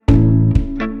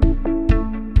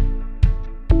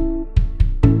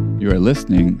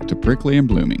listening to Prickly and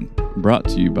Blooming, brought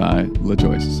to you by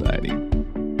LaJoy Society.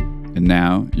 And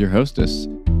now, your hostess,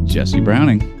 Jessie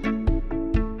Browning.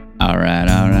 All right.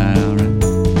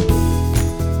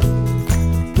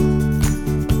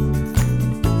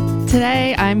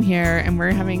 Today, I'm here and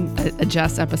we're having a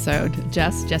Jess episode.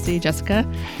 Jessie, Jessica.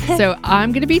 So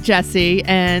I'm going to be Jessie,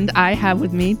 and I have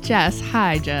with me Jess.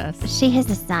 Hi, Jess. She has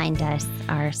assigned us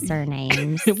our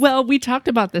surnames. Well, we talked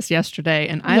about this yesterday,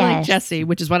 and I like Jessie,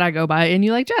 which is what I go by, and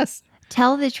you like Jess.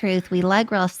 Tell the truth. We leg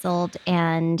wrestled,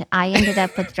 and I ended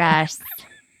up with Jess.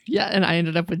 Yeah, and I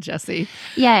ended up with Jessie.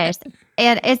 Yes.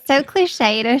 And it's so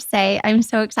cliche to say I'm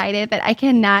so excited, but I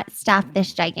cannot stop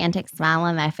this gigantic smile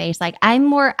on my face. Like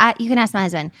you can ask my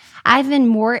husband, I've been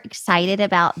more excited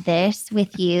about this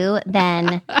with you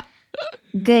than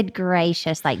good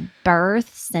gracious, like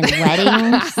births and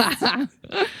weddings.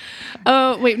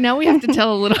 Oh, wait, now we have to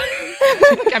tell a little.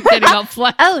 I'm getting all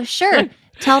flat. Oh, sure.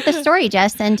 Tell the story,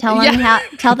 Jess, and tell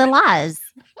the lies.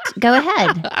 Go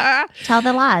ahead. Tell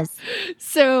the lies.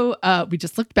 So we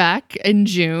just looked back in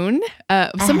June.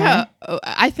 Somehow,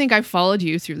 I think I followed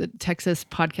you through the Texas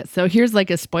podcast. So here's like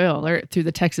a spoiler alert through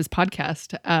the Texas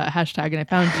podcast hashtag, and I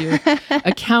found your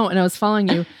account, and I was following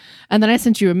you. And then I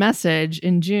sent you a message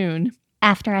in June.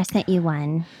 After I sent you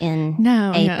one in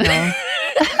April. Yeah.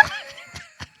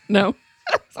 No,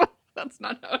 that's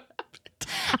not how it happened.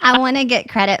 I want to get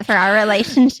credit for our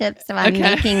relationship, so I'm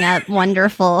making up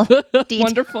wonderful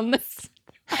wonderfulness.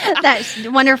 That's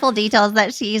wonderful details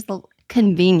that she's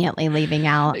conveniently leaving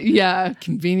out. Yeah,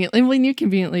 conveniently. Well, you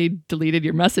conveniently deleted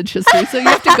your message history, so you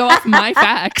have to go off my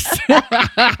facts.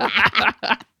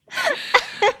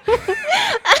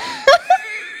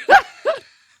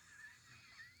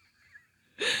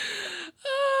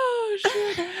 Oh,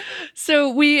 shit.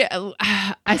 So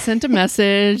I sent a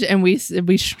message and we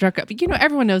struck up. You know,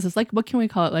 everyone knows this. Like, what can we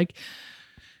call it? Like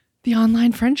the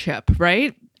online friendship,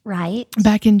 right? Right.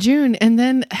 Back in June, and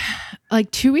then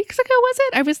like 2 weeks ago, was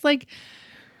it? I was like,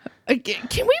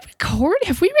 "Can we record?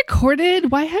 Have we recorded?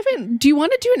 Do you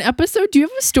want to do an episode? Do you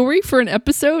have a story for an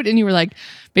episode?" And you were like,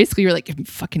 basically, you're like, "I'm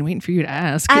fucking waiting for you to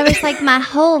ask." I was like, my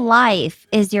whole life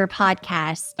is your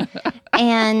podcast.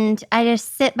 And I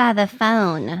just sit by the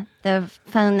phone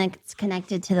that's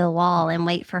connected to the wall, and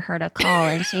wait for her to call,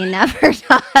 and she never does.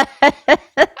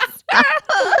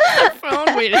 The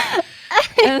phone waited.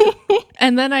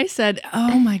 And then I said,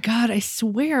 "Oh my God, I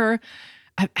swear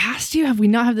I've asked you, have we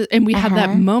not have this?" And we had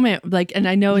that moment, like, and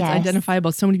I know it's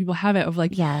identifiable. So many people have it of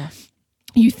like,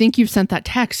 you think you've sent that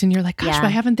text and you're like, gosh, why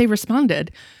haven't they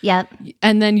responded? Yep.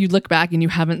 And then you look back and you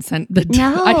haven't sent the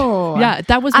No.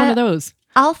 That was one of those.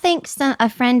 I'll think a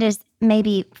friend is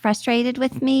maybe frustrated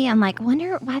with me. I'm like,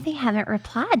 wonder why they haven't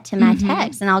replied to my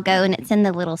text. And I'll go and it's in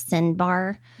the little send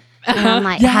bar. And I'm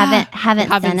like,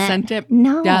 haven't sent it.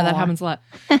 No. Yeah, that happens a lot.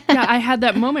 Yeah, I had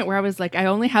that moment where I was like, I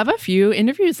only have a few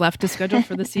interviews left to schedule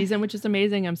for the season, which is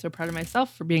amazing. I'm so proud of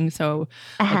myself for being so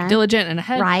diligent and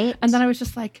ahead. Right. And then I was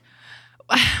just like,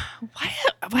 why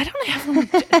don't I have them?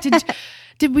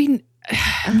 Did we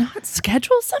not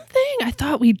schedule something? I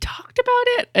thought we talked about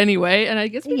it anyway. And I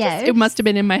guess it must have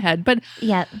been in my head. But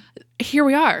here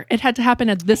we are. It had to happen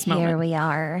at this moment. Here we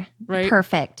are. Right?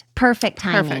 Perfect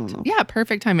timing. Perfect. Yeah,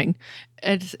 perfect timing.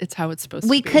 It's how it's supposed to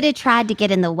be. We could have tried to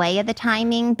get in the way of the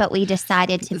timing, but we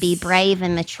decided to be brave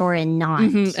and mature and not.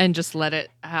 And just let it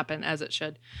happen as it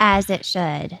should. As it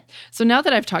should. So now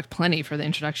that I've talked plenty for the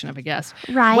introduction of a guest,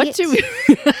 right? What do we...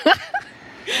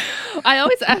 I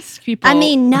always ask people... I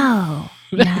mean, no.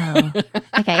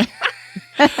 Okay.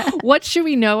 What should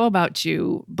we know about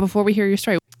you before we hear your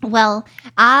story? Well,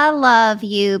 I love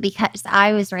you because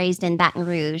I was raised in Baton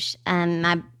Rouge.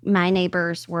 My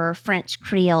neighbors were French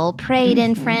Creole, prayed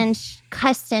in French,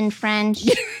 cussed in French,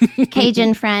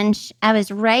 Cajun French. I was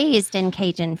raised in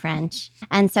Cajun French.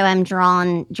 And so I'm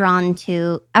drawn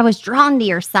to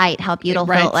your site, how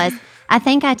beautiful it was. I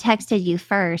think I texted you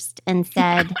first and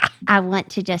said, I want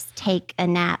to just take a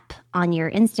nap on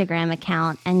your Instagram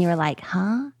account. And you were like,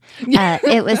 huh?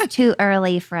 It was too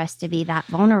early for us to be that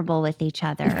vulnerable with each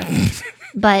other.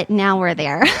 But now we're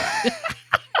there.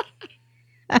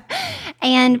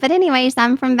 But anyways,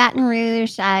 I'm from Baton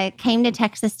Rouge. I came to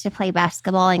Texas to play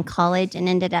basketball in college and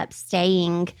ended up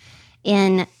staying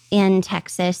in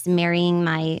Texas, marrying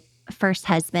my first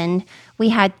husband. We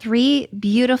had 3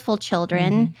 beautiful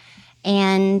children.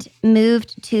 And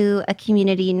moved to a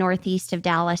community northeast of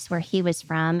Dallas where he was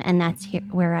from, and that's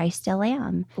where I still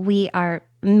am. We are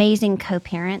amazing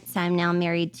co-parents. I'm now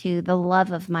married to the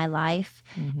love of my life,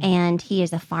 and he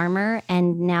is a farmer,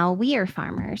 and now we are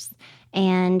farmers.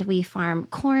 And we farm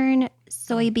corn,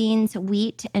 soybeans,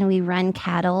 wheat, and we run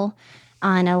cattle.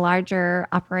 on a larger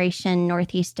operation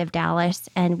northeast of Dallas.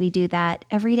 And we do that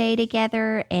every day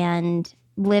together and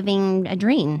living a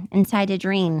dream inside a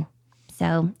dream.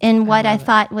 So in what I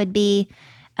thought would be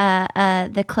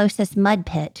the closest mud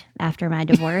pit after my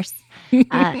divorce,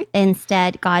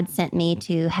 instead, God sent me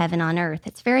to heaven on earth.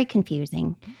 It's very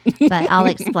confusing, but I'll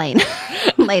explain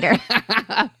later.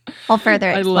 I'll further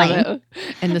explain. I love it.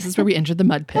 And this is where we entered the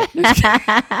mud pit.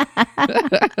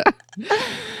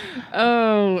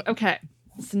 Oh, okay.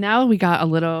 So now we got a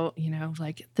little,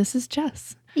 like, this is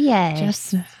Jess. Yes.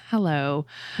 Jess, hello.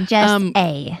 Just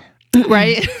A.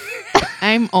 Right?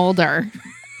 I'm older.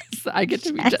 So I get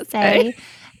to be Jess A.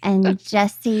 And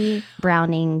Jesse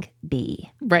Browning B.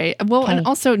 Right. Well, Okay. and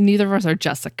also neither of us are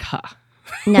Jessica.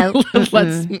 No.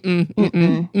 Let's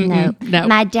No. no.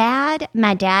 My dad,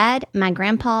 my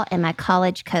grandpa, and my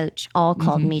college coach all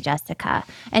called me Jessica.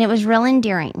 And it was real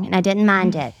endearing, and I didn't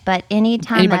mind it. But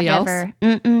anytime Anybody I've else?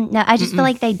 ever... no, I just feel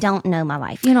like they don't know my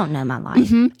life. You don't know my life.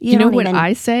 You know don't what even-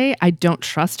 I say? I don't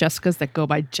trust Jessicas that go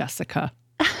by Jessica.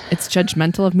 It's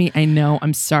judgmental of me. I know.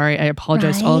 I'm sorry. I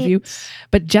apologize to all of you.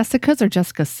 But Jessicas are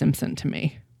Jessica Simpson to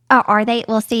me. Oh, are they?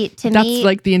 Well, see, to That's me...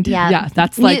 like the yeah.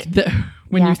 That's like the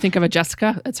when Yeah. you think of a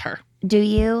Jessica, it's her. Do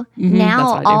you? Mhm, that's Now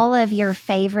what I do. all of your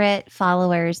favorite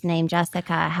followers named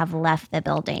Jessica have left the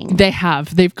building. They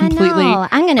have. They've I completely. know.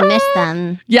 I'm going to miss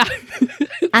them. Yeah.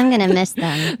 I'm going to miss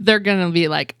them. They're gonna be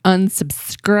like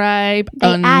unsubscribe, They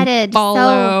added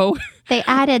unfollow, They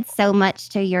added so much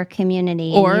to your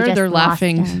community. and you or just they're lost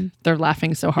laughing. them. They're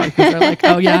laughing so hard because they're like,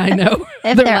 "Oh yeah, I know."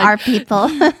 If They're there like, are people.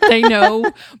 they know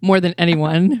more than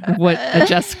anyone what a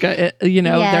Jessica. They're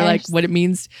like Yes. what it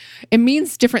means. It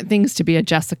means different things to be a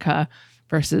Jessica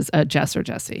versus a Jess or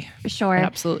Jessie. Sure. It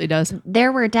absolutely does.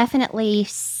 There were definitely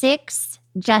 6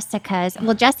 Jessicas.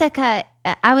 Well, Jessica,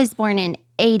 I was born in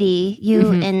 80, you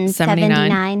Mhm. in 79.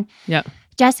 79. Yep.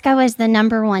 Jessica was the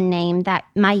number 1 name that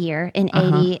my year in 80,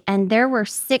 Uh-huh. and there were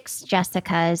 6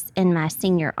 Jessicas in my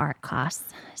senior art class.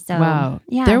 So Wow.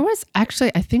 yeah, There was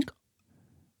actually, I think,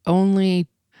 only.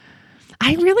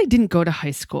 I really didn't go to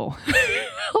high school.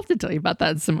 I'll have to tell you about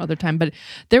that some other time. But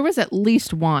there was at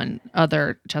least one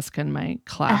other Jessica in my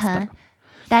class. Uh-huh. but-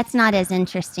 that's not as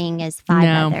interesting as 5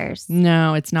 No. others.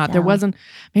 No, it's not. There So- wasn't.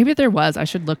 Maybe there was. I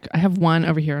should look. I have one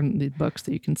over here in the books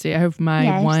that you can see. I have my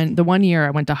Yes. the 1 year I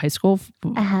went to high school.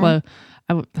 Uh-huh.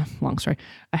 Well, long story.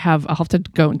 I'll have to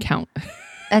go and count.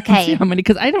 See Okay, how many,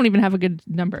 because I don't even have a good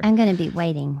number. I'm going to be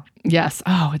waiting. Yes.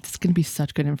 Oh, it's going to be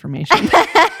such good information.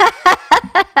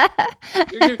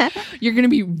 You're gonna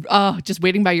be just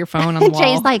waiting by your phone on the wall.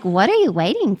 Jay's like, "What are you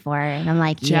waiting for?" And I'm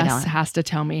like, "You Jess don't. has to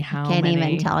tell me how Can't many.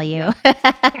 even tell you."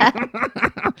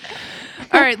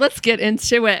 All right, let's get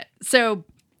into it. So,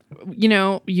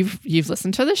 you've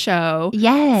listened to the show.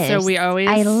 Yes. So we always.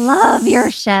 I love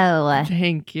your show.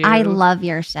 Thank you. I love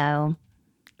your show.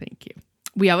 Thank you.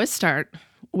 We always start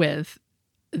with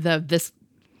this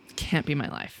can't be my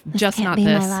life. This Just can't not be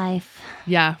this. my life.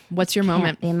 Yeah. What's your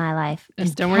moment? Can't be my life. And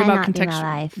This don't worry about cannot be my contextual.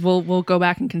 life. We'll go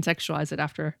back and contextualize it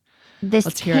after. This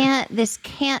Let's hear it. This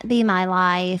can't be my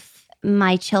life.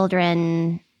 My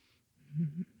children.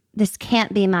 This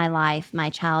can't be my life. My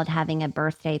child having a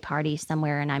birthday party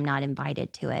somewhere and I'm not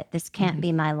invited to it. This can't Mm-hmm.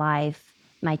 be my life.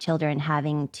 My children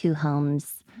having 2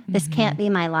 homes. This Mm-hmm. can't be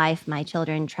my life. My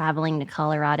children traveling to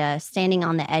Colorado, standing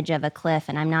on the edge of a cliff,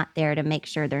 and I'm not there to make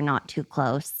sure they're not too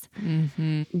close.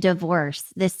 Mm-hmm.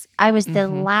 Divorce. I was the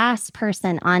Mhm. last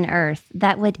person on earth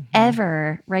that would Mm-hmm.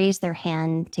 ever raise their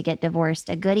hand to get divorced.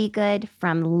 A goody good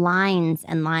from lines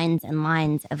and lines and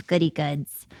lines of goody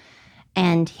goods.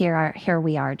 And here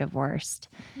we are divorced.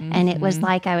 And it was Mhm.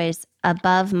 like I was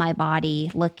above my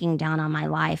body looking down on my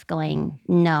life going,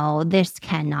 no, this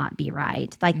cannot be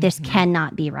right. Like this Mhm.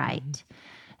 cannot be right.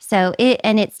 So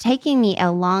it's taking me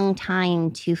a long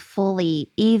time to fully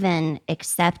even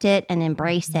accept it and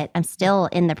embrace it. I'm still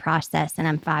in the process and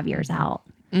I'm 5 years out.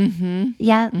 Mm-hmm.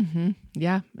 Yeah. Mm-hmm.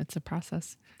 Yeah, it's a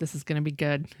process. This is going to be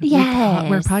good. We're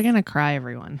Yes. probably going to cry,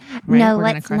 everyone. Right? No, We're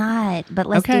gonna let's cry. not. But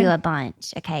let's Okay. do a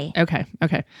bunch. Okay.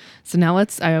 Okay. So now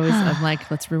I'm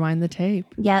like, let's rewind the tape.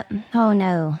 Yep. Oh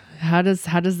no. How does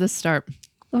this start?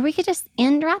 Well, we could just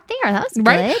end right there. That was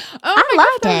Right? good. Oh I my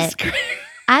loved God, that was it. great.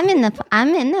 I'm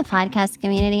in the podcast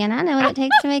community and I know what it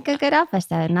takes to make a good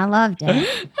episode and I loved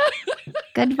it.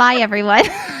 Goodbye, everyone.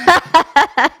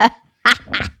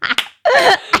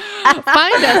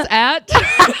 Find us at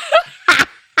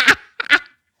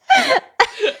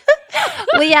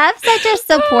we have such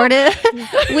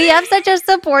a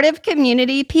supportive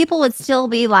community. People would still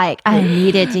be like, I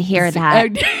needed to hear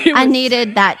that. I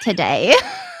needed that today.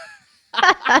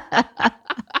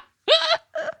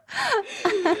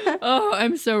 Oh,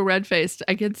 I'm so red-faced.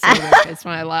 I get so red-faced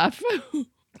when I laugh.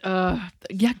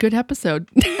 Yeah, good episode.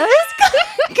 That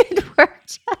was good work,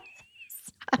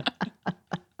 Jess.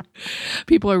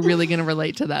 People are really going to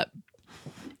relate to that.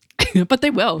 But they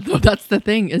will. That's the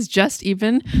thing, is just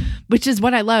even, which is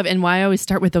what I love and why I always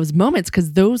start with those moments,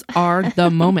 because those are the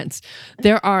moments.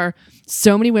 There are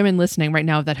so many women listening right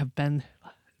now that have been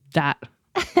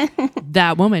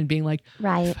that woman being like,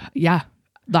 Right. yeah,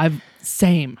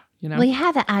 same. You know? Well, you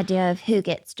have an idea of who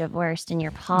gets divorced and you're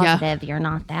positive you're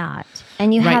not that.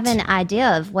 And you have Right. an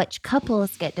idea of which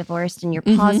couples get divorced and you're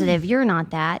positive you're not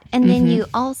that. And then you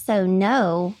also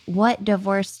know what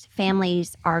divorced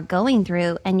families are going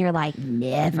through and you're like,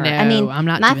 never. No, I mean, I'm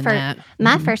not my doing fir- that.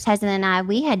 My first husband and I,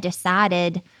 we had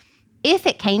decided if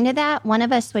it came to that, one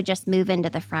of us would just move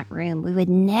into the front room. We would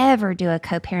never do a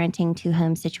co-parenting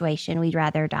 2-home situation. We'd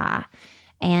rather die.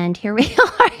 And here we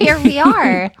are. Here we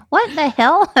are. What the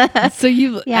hell? So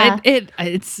you, Yeah.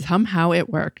 it's somehow it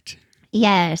worked.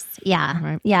 Yes. Yeah.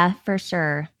 Right. Yeah, for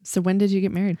sure. So when did you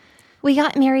get married? We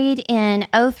got married in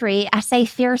 2003. I say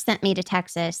fear sent me to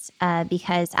Texas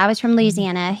because I was from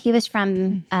Louisiana. He was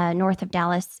from north of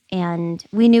Dallas. And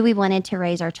we knew we wanted to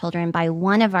raise our children by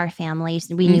one of our families.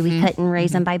 We knew we couldn't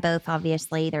raise them by both,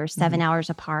 obviously. They're 7 hours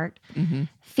apart.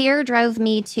 Fear drove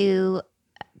me to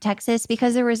Texas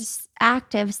because there was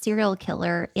active serial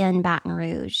killer in Baton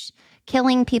Rouge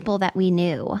killing people that we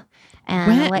knew.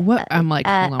 And What? I'm like,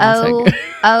 hold on one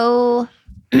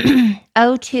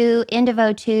second. 02, end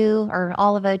of 02 or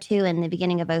all of 02 and the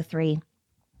beginning of 03.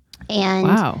 And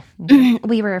Wow.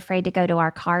 we were afraid to go to our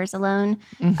cars alone.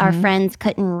 Our friends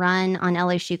couldn't run on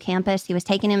LSU campus. He was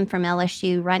taking them from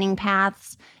LSU running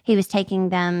paths. He was taking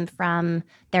them from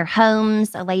their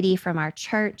homes, a lady from our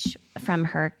church, from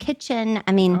her kitchen.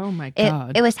 I mean, Oh my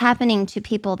God. it was happening to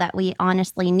people that we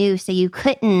honestly knew. So you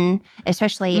couldn't,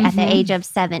 especially at the age of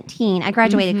 17. I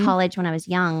graduated college when I was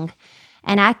young.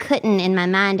 And I couldn't, in my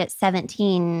mind at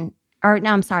 17, or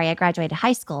no, I'm sorry, I graduated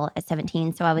high school at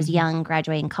 17. So I was young,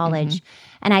 graduating college.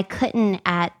 And I couldn't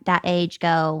at that age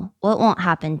go, well, it won't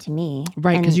happen to me.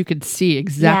 Right, And- because you could see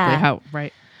exactly Yeah. how,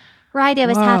 right. Right, it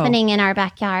was Whoa. happening in our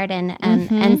backyard,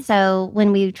 and so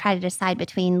when we tried to decide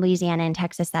between Louisiana and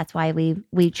Texas, that's why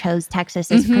we chose Texas,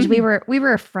 is because we were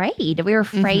afraid. We were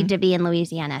afraid to be in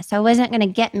Louisiana, so I wasn't going to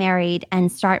get married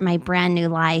and start my brand new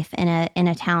life in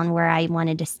a town where I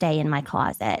wanted to stay in my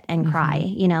closet and cry,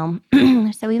 you know.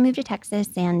 So we moved to Texas,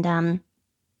 and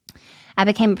I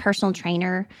became a personal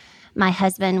trainer. My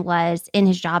husband was in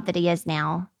his job that he is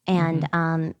now, and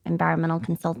environmental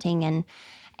consulting,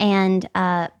 and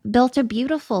built a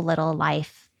beautiful little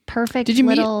life. Perfect. Did you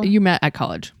little, you met at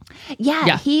college?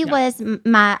 Yeah, he was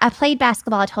I played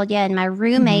basketball, I told you, and my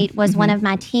roommate was one of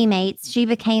my teammates. She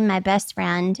became my best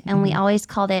friend, and we always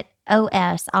called it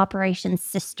OS, Operation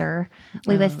Sister.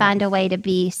 We would find a way to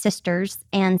be sisters,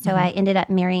 and so I ended up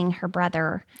marrying her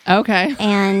brother. Okay.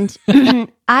 And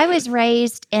I was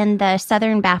raised in the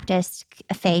Southern Baptist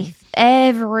faith.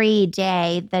 Every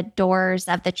day, the doors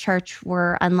of the church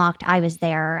were unlocked. I was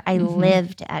there. I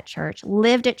lived at church,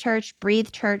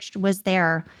 breathed church, was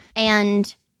there.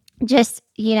 And just,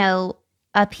 you know,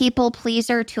 a people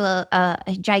pleaser to a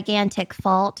gigantic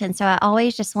fault. And so I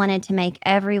always just wanted to make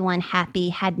everyone happy,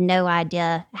 had no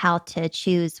idea how to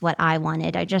choose what I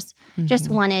wanted. I just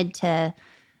wanted to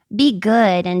be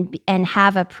good and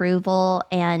have approval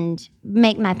and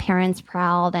make my parents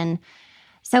proud. And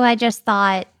so I just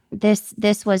thought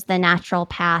this was the natural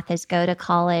path, is go to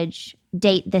college,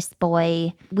 date this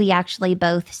boy. We actually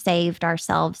both saved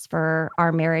ourselves for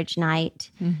our marriage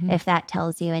night, if that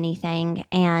tells you anything,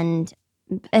 and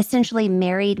essentially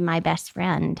married my best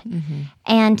friend.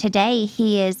 And today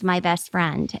he is my best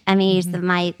friend. I mean, he's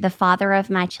the father of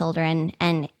my children,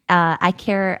 and I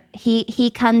care.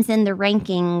 He comes in the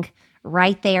ranking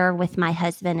right there with my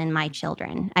husband and my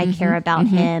children. I care about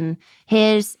him.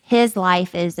 His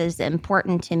life is as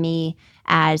important to me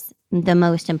as the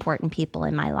most important people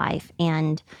in my life.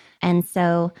 And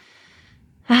so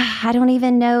I don't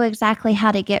even know exactly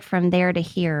how to get from there to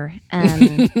here.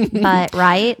 But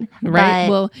Right. But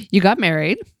Well, you got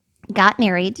married, got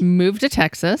married. moved to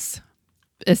Texas.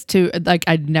 Is to, like,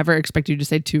 I'd never expect you to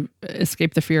say to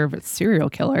escape the fear of a serial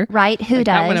killer. Right. Who Like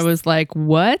does? that when I was like,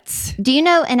 what? Do you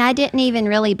know, and I didn't even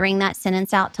really bring that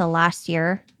sentence out till last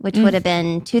year, which would have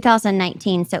been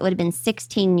 2019. So it would have been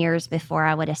 16 years before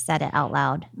I would have said it out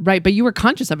loud. Right. But you were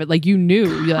conscious of it. Like you knew.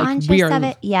 You're like, Conscious of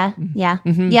it? Yeah. Yeah.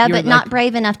 Yeah, but not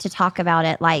brave enough to talk about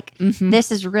it. Like,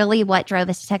 this is really what drove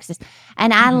us to Texas.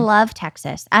 And I love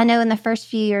Texas. I know in the first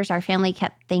few years, our family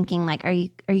kept thinking, like, are you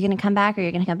going to come back? Are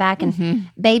you going to come back? And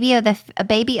a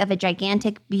baby of a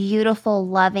gigantic, beautiful,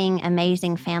 loving,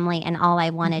 amazing family. And all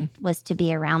I wanted was to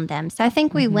be around them. So I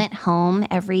think we went home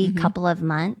every couple of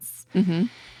months.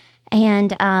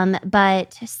 And,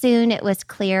 but soon it was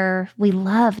clear we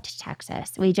loved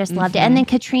Texas. We just loved it. And then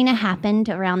Katrina happened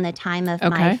around the time of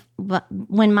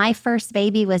when my first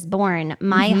baby was born.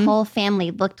 My whole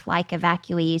family looked like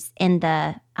evacuees in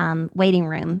the waiting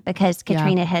room because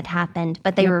Katrina had happened,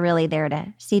 but they were really there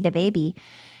to see the baby.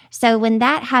 So when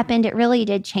that happened, it really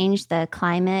did change the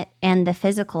climate and the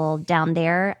physical down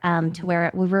there to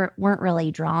where we weren't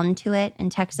really drawn to it in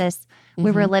Texas. We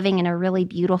were living in a really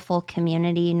beautiful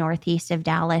community northeast of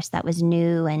Dallas that was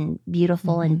new and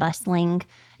beautiful and bustling.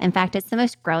 In fact, it's the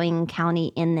most growing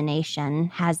county in the nation,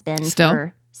 has been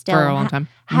for a long time.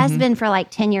 Has been for like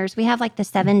 10 years. We have like the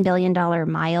 $7 billion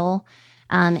mile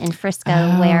in Frisco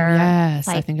where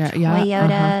like Toyota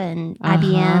and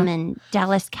IBM and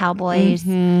Dallas Cowboys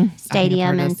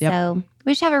Stadium. And so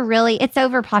we just have it's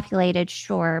overpopulated,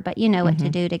 sure, but you know what to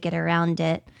do to get around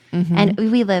it. And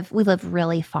we live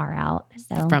really far out.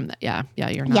 So from that,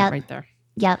 you're not right there.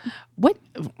 Yep. What?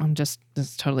 This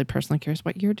is totally personally curious.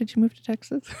 What year did you move to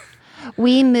Texas?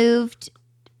 I moved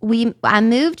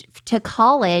to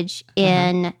college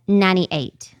in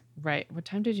 98. Right.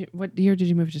 What year did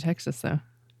you move to Texas though?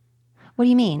 What do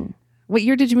you mean? What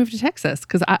year did you move to Texas?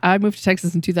 Because I moved to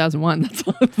Texas in 2001. That's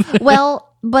all.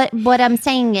 Well, but what I'm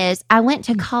saying is I went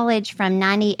to college from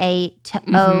 98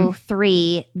 to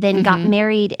 03, then got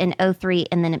married in 03,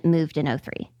 and then it moved in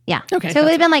 03. Yeah. Okay. So it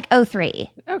would have been like 03.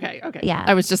 Okay. Yeah.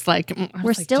 I was just like,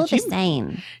 we're still the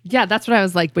same. Yeah, that's what I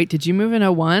was like. Wait, did you move in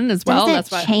 01 as well?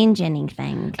 Doesn't change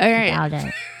anything about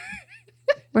it.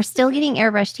 We're still getting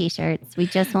airbrush t-shirts. We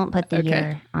just won't put the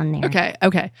year on there.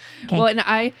 Okay. Well, and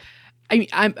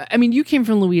I mean, you came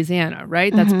from Louisiana,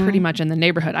 right? That's pretty much in the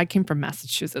neighborhood. I came from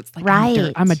Massachusetts. Like,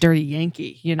 right. I'm a dirty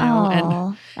Yankee, you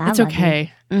know, and it's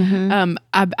okay.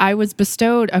 I was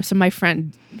bestowed. So my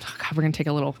friend, we're going to take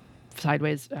a little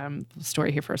sideways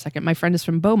story here for a second. My friend is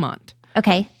from Beaumont.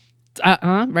 Okay.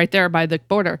 Right there by the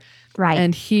border. Right.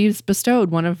 And he's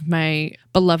bestowed one of my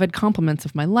beloved compliments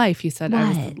of my life. He said I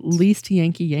was the least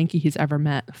Yankee he's ever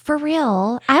met. For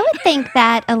real? I would think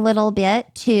that a little bit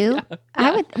too. Yeah.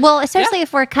 I would, well, especially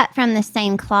if we're cut from the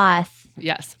same cloth.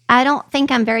 Yes. I don't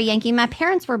think I'm very Yankee. My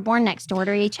parents were born next door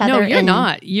to each other. No, you're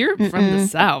not. You're from the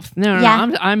South. No.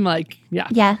 I'm like,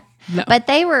 Yeah. No. But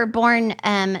they were born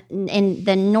in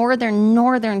the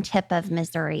northern tip of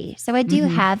Missouri, so I do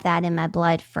have that in my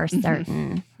blood for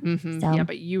certain. So. Yeah,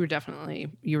 but you were definitely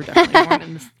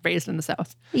born raised in the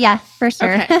South. Yeah, for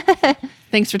sure. Okay.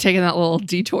 Thanks for taking that little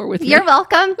detour with me. You're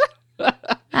welcome.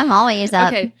 I'm always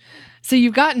up. Okay, so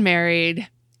you've gotten married.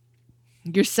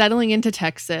 You're settling into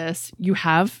Texas. You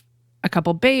have a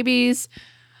couple babies.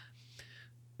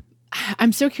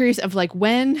 I'm so curious of like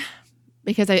when.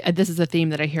 Because this is a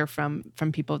theme that I hear from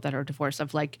people that are divorced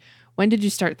of like, when did you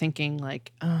start thinking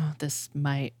like, oh, this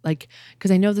might like,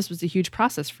 because I know this was a huge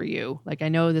process for you. Like, I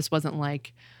know this wasn't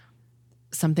like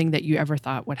something that you ever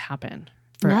thought would happen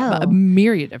for a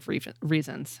myriad of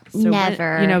reasons. So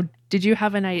never. When, did you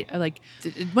have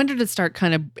when did it start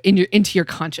kind of into your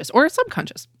conscious or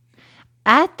subconscious?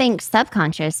 I think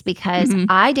subconscious because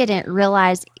I didn't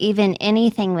realize even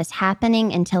anything was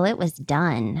happening until it was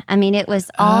done. I mean, it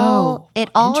was all,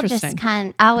 just kind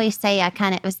of, I always say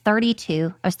it was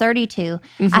 32. I was 32.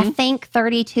 I think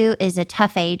 32 is a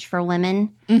tough age for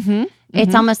women.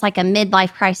 It's almost like a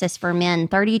midlife crisis for men.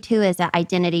 32 is an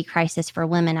identity crisis for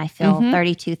women, I feel.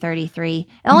 32, 33.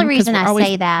 The only reason I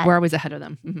say that... We're always ahead of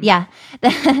them. Yeah.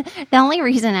 The only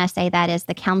reason I say that is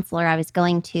the counselor I was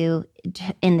going to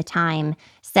in the time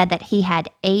said that he had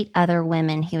 8 other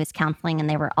women he was counseling, and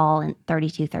they were all in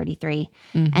 32, 33.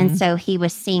 And so he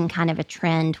was seeing kind of a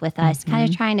trend with us, kind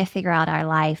of trying to figure out our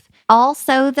life.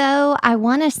 Also, though, I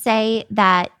want to say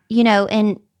that,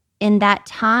 in that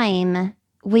time...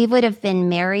 we would have been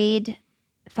married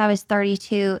if I was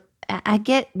 32. I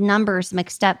get numbers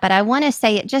mixed up, but I want to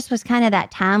say it just was kind of that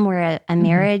time where a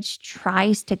marriage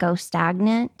tries to go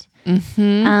stagnant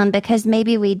because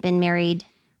maybe we'd been married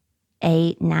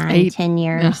 8, 9, 10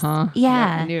 years.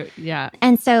 Yeah.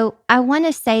 And so I want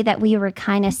to say that we were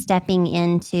kind of stepping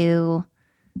into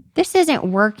this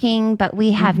isn't working, but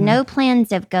we have no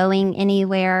plans of going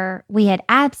anywhere. We had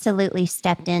absolutely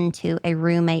stepped into a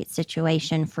roommate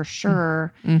situation for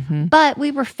sure, but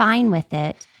we were fine with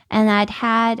it. And I'd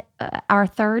had our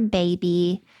third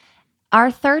baby.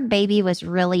 Our third baby was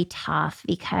really tough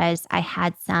because I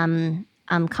had some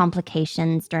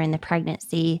complications during the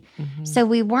pregnancy. So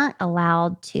we weren't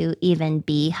allowed to even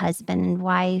be husband and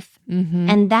wife.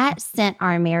 And that sent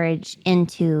our marriage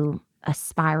into a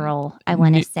spiral, I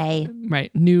want to say.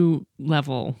 Right. New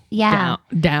level. Yeah.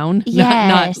 Down.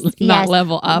 Yes. Not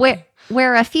level up.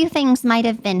 Where a few things might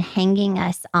have been hanging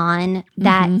us on,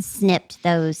 that snipped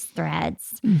those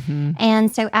threads.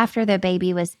 And so after the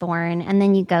baby was born, and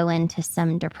then you go into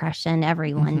some depression,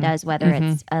 everyone does, whether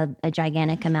it's a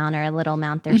gigantic amount or a little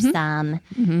amount, there's some.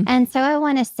 And so I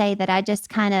want to say that I just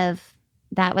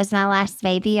that was my last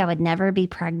baby. I would never be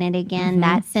pregnant again.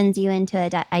 That sends you into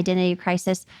an identity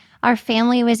crisis. Our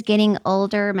family was getting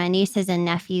older. My nieces and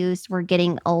nephews were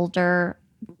getting older.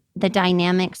 The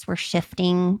dynamics were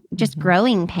shifting, just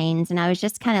growing pains. And I was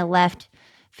just kind of left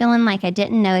feeling like I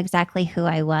didn't know exactly who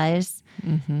I was.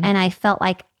 And I felt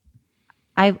like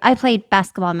I played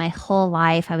basketball my whole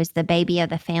life. I was the baby of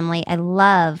the family. I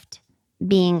loved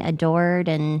being adored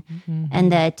and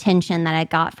the attention that I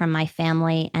got from my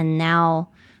family. And now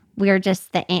I'm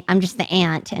just the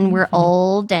aunt, and we're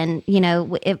old. And,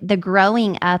 the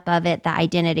growing up of it, the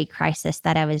identity crisis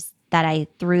that I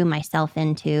threw myself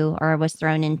into or was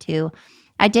thrown into,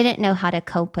 I didn't know how to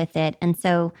cope with it. And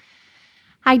so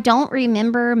I don't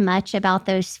remember much about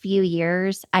those few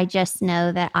years. I just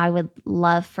know that I would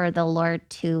love for the Lord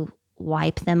to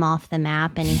wipe them off the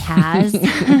map, and he has.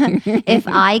 If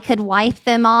I could wipe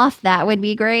them off, that would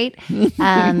be great.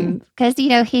 Because,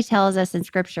 he tells us in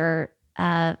scripture,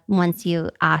 once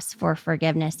you ask for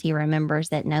forgiveness, he remembers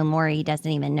it no more. He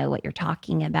doesn't even know what you're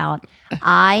talking about.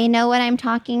 I know what I'm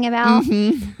talking about.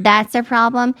 That's a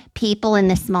problem. People in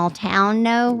the small town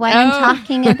know what I'm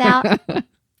talking about.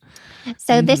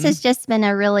 So this has just been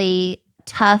a really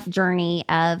tough journey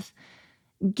of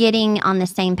getting on the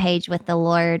same page with the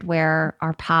Lord, where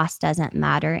our past doesn't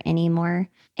matter anymore,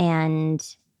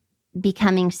 and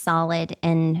becoming solid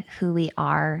in who we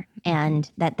are,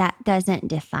 and that doesn't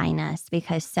define us,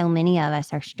 because so many of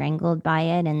us are strangled by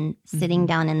it and sitting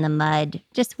down in the mud,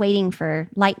 just waiting for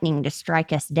lightning to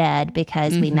strike us dead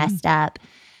because we messed up.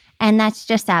 And that's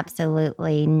just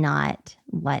absolutely not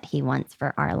what he wants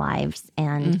for our lives.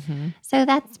 And so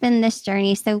that's been this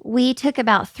journey. So we took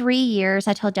about 3 years.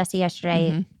 I told Jesse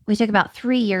yesterday, we took about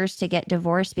 3 years to get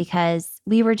divorced because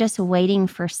we were just waiting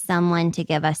for someone to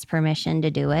give us permission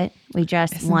to do it. We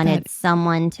just wanted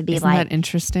someone to be isn't like, that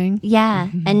interesting? Yeah.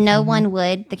 And no one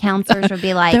would. The counselors would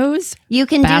be like, Those you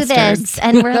can bastards. do this.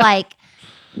 And we're like,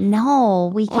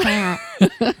 no, we can't.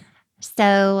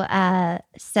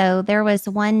 So there was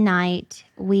one night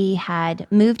we had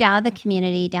moved out of the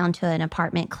community down to an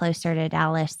apartment closer to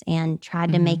Dallas and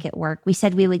tried to make it work. We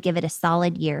said we would give it a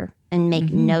solid year and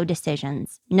make no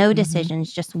decisions,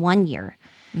 just 1 year.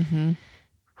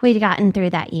 We'd gotten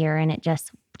through that year, and it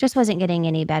just wasn't getting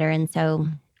any better. And so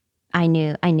I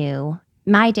knew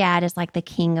my dad is like the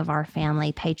king of our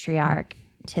family, patriarch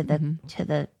to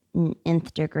the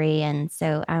nth degree. And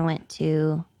so I went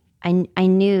to, I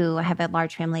knew I have a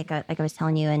large family, like I was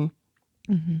telling you, and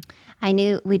I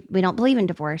knew we don't believe in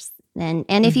divorce, and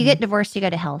if you get divorced, you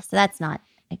go to hell, so that's not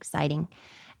exciting,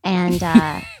 and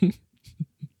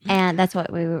and that's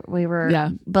what we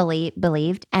were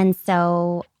believed, and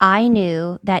so I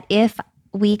knew that if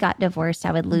we got divorced,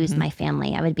 I would lose my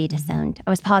family, I would be disowned. I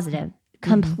was positive,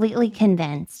 completely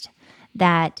convinced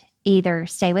that either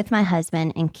stay with my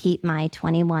husband and keep my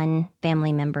 21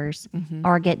 family members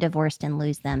or get divorced and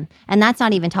lose them. And that's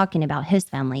not even talking about his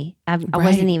family. I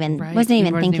wasn't even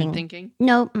thinking.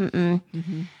 No,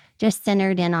 just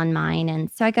centered in on mine.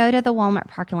 And so I go to the Walmart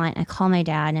parking lot and I call my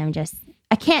dad, and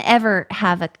I can't ever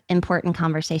have an important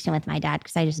conversation with my dad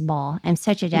because I just bawl. I'm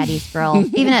such a daddy's girl.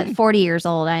 Even at 40 years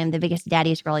old, I am the biggest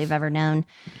daddy's girl you've ever known.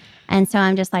 And so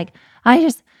I'm just like, I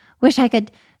just wish I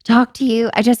could talk to you.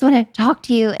 I just want to talk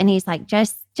to you. And he's like,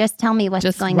 just tell me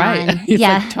what's going on. He's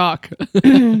like, talk.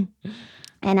 And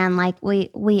I'm like,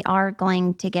 we are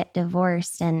going to get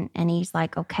divorced. And he's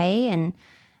like, okay. And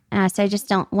I said, I just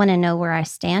don't want to know where I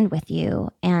stand with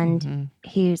you. And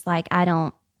he was like,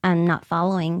 I'm not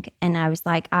following. And I was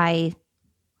like,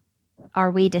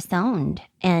 are we disowned?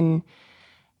 And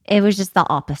it was just the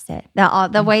opposite.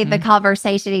 The way the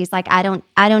conversation, he's like, I don't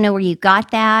know where you got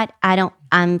that.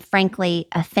 I'm frankly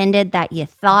offended that you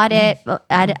thought it.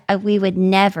 We would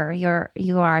never. You are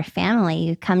our family.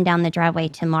 You come down the driveway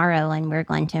tomorrow, and we're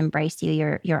going to embrace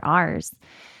you. You're ours.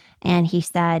 And he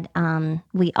said,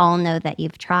 we all know that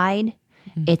you've tried.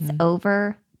 It's Mhm.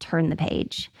 over. Turn the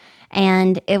page.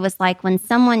 And it was like when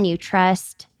someone you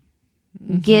trust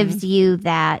gives you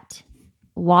that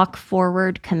walk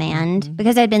forward command,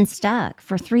 because I'd been stuck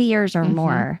for 3 years or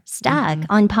more, stuck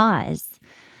on pause.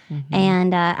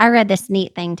 And I read this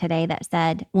neat thing today that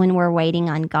said, when we're waiting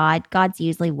on God, God's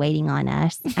usually waiting on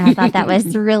us. And I thought that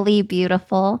was really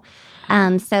beautiful.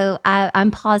 So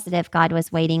I'm positive God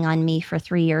was waiting on me for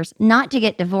 3 years, not to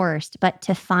get divorced, but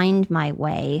to find my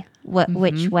way,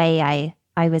 which way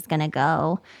I was going to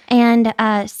go. And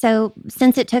so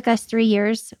since it took us 3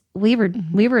 years, we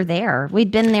were there.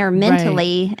 We'd been there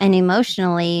mentally and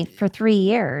emotionally for 3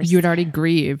 years. You had already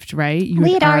grieved, right?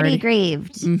 We had already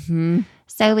grieved. Mm-hmm.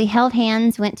 So we held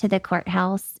hands, went to the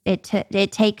courthouse. It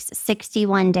takes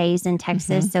 61 days in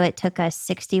Texas, so it took us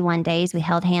 61 days. We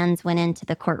held hands, went into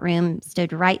the courtroom,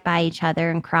 stood right by each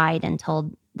other, and cried and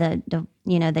told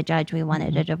the judge we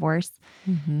wanted a divorce.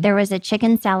 There was a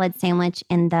chicken salad sandwich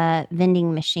in the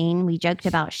vending machine. We joked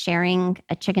about sharing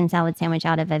a chicken salad sandwich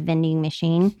out of a vending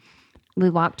machine. We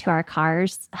walked to our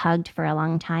cars, hugged for a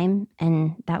long time,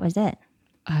 and that was it.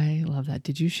 I love that.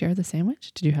 Did you share the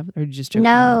sandwich? Did you have, or did you just joke?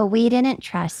 No, we didn't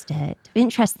trust it. We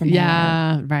didn't trust the man.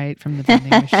 Yeah, right. From the vending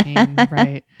machine.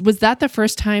 Right. Was that the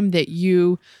first time that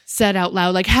you said out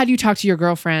loud, like, had you talked to your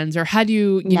girlfriends, or had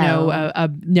you,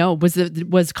 no,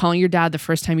 was calling your dad the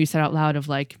first time you said out loud of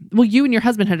like, well, you and your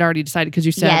husband had already decided because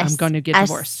you said, Yes, I'm going to get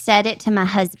divorced. I said it to my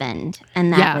husband,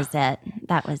 and that was it.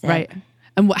 That was it. Right.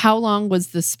 And how long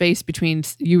was the space between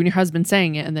you and your husband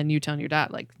saying it and then you telling your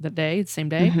dad, like the same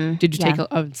day? Did you take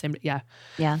the same day? Yeah.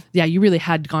 Yeah. Yeah. You really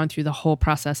had gone through the whole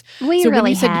process. We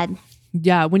really had.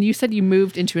 Yeah. When you said you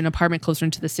moved into an apartment closer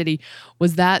into the city,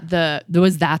 was that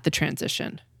the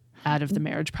transition out of the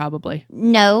marriage probably?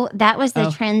 No, that was the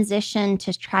transition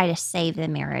to try to save the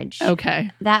marriage.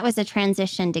 Okay. That was a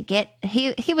transition to get,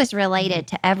 he was related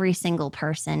to every single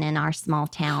person in our small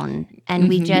town, and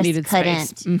we just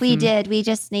couldn't. We did. We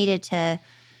just needed to,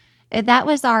 that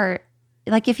was our,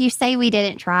 like, if you say we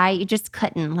didn't try, you just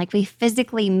couldn't. Like, we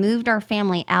physically moved our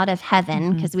family out of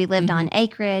heaven because we lived on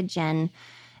acreage, and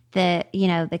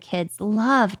the kids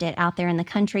loved it out there in the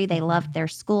country. They loved their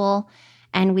school,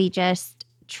 and we just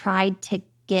tried to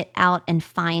get out and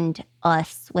find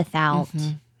us without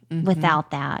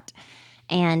that,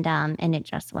 and it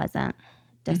just wasn't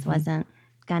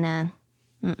gonna.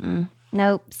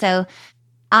 Nope. So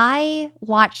I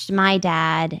watched my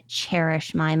dad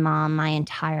cherish my mom my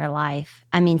entire life.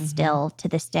 I mean, still to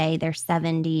this day, they're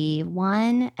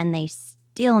 71 and they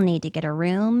still need to get a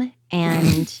room,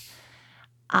 and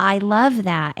I love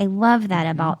that. I love that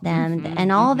about them.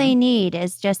 And all they need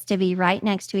is just to be right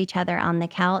next to each other on the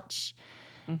couch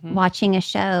watching a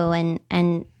show.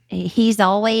 And he's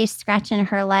always scratching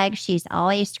her leg. She's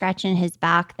always scratching his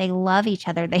back. They love each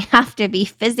other. They have to be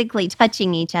physically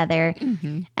touching each other.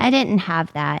 I didn't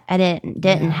have that. I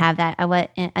didn't have that.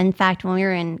 In fact, when we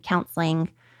were in counseling,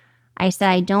 I said,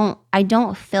 I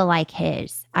don't feel like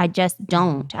his. I just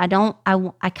don't.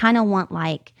 I kind of want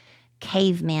like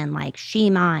caveman, like she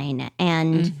mine,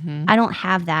 and I don't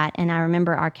have that. And I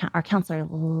remember our counselor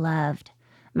loved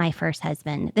my first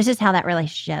husband. This is how that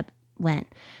relationship went.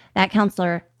 That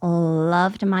counselor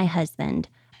loved my husband.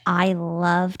 I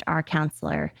loved our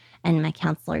counselor, and my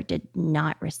counselor did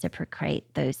not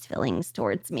reciprocate those feelings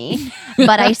towards me,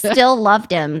 but I still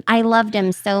loved him. I loved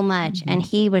him so much, and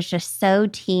he was just so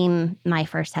team my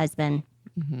first husband.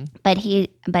 But he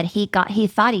thought he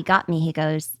got me. He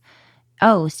goes,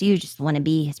 "Oh, so you just want to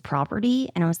be his property?"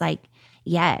 And I was like,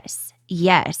 yes,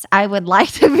 I would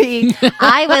like to be.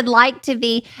 I would like to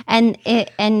be. And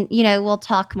we'll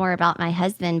talk more about my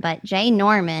husband, but Jay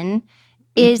Norman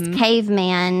is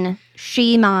caveman.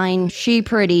 She mine, she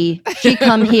pretty, she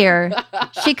come here.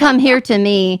 She come here to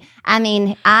me. I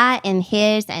mean, I am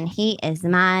his and he is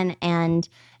mine. And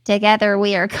together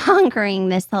we are conquering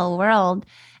this whole world.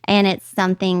 And it's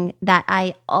something that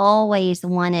I always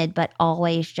wanted, but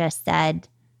always just said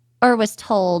or was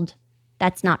told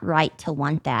that's not right to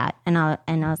want that. And I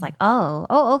was like, oh,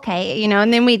 okay.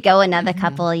 And then we'd go another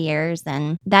couple of years.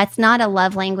 And that's not a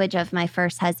love language of my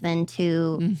first husband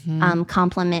to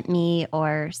compliment me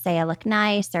or say I look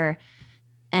nice.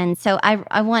 And so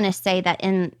I want to say that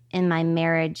in my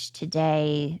marriage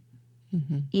today,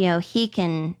 he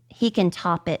can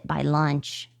top it by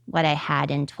lunch, what I had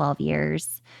in 12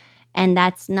 years. And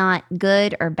that's not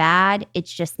good or bad.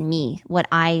 It's just me, what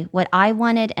I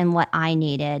wanted and what I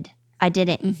needed. I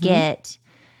didn't get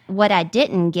what I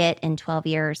didn't get in 12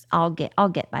 years. I'll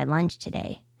get by lunch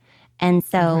today. And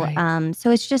so, so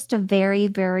it's just a very,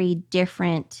 very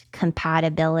different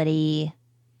compatibility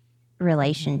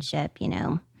relationship, you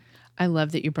know. I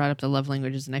love that you brought up the love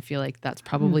languages, and I feel like that's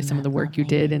probably some of the work Love you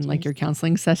did in like languages. your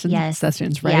counseling sessions, Yes.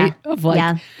 right? Of like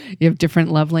Yeah. you have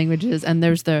different love languages, and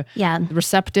there's the Yeah.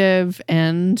 receptive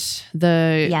and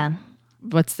the Yeah.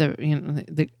 what's the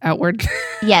the outward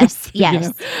Yes. you Yes.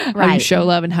 know, how you Right. show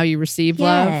love and how you receive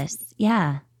love. Yes.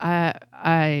 Yeah.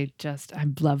 I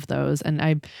love those, and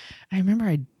I remember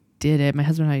I did it. My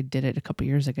husband and I did it a couple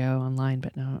years ago online,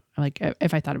 but no, like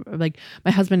if I thought of like my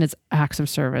husband is acts of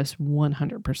service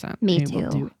 100%. Me He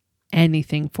will too. do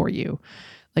anything for you.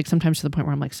 Like sometimes to the point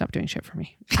where I'm like, stop doing shit for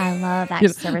me. I love that You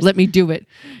know, service. let me do it.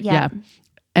 Yeah.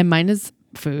 And mine is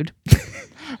food.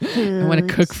 I want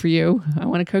to cook for you. I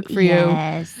want to cook for you.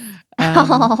 Yes. Um, I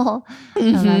love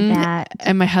mhm. that.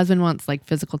 And my husband wants like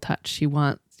physical touch. He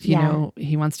wants, you Yeah. know,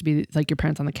 he wants to be like your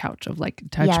parents on the couch of like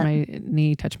touch Yeah. my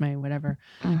knee, touch my whatever.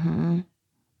 hmm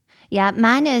Yeah,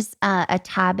 mine is a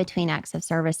tie between acts of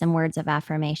service and words of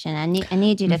affirmation. I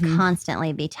need you to Mhm.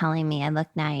 constantly be telling me I look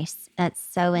nice. That's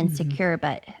so insecure,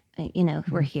 but you know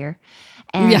we're here.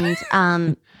 Yeah.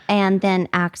 And then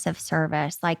acts of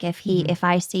service. Like Mhm. if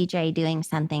I see Jay doing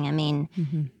something, I mean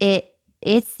Mhm.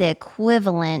 it's the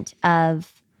equivalent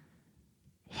of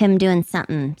him doing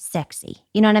something sexy.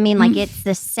 You know what I mean? Like it's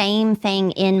the same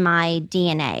thing in my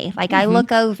DNA. Like I Mhm.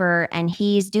 look over and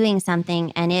he's doing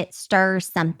something and it stirs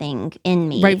something in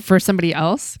me. Right. For somebody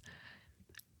else.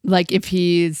 Like if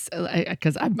he's,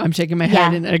 because I'm shaking my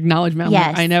head Yeah. in acknowledgement. I'm like,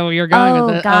 Yes. I know where you're going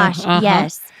with Oh it. gosh, Uh-huh.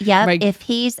 yes, yep. Right. If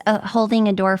he's holding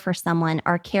a door for someone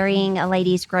or carrying a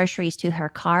lady's groceries to her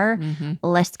car, Mhm.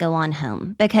 let's go on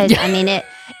home. Because I mean,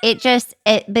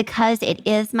 because it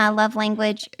is my love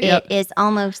language. Yep. It is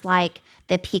almost like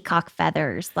the peacock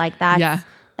feathers. Like Yeah.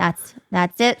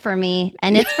 that's it for me,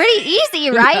 and it's pretty easy,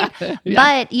 right? Yeah.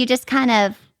 But you just kind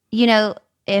of, you know,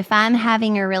 if I'm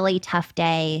having a really tough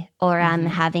day or I'm Mhm.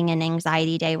 having an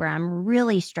anxiety day where I'm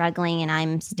really struggling and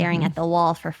I'm staring Mhm. at the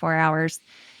wall for 4 hours,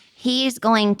 he's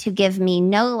going to give me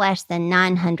no less than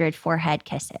 900 forehead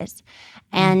kisses.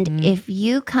 And Mhm. if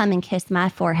you come and kiss my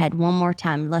forehead one more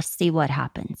time, let's see what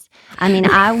happens. I mean,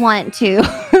 I want to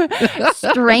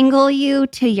strangle you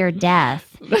to your death.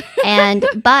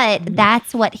 But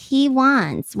that's what he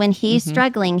wants. When he's Mhm.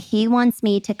 struggling, he wants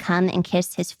me to come and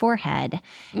kiss his forehead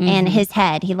and Mhm. his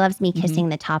head. He loves me Mhm. kissing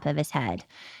the top of his head.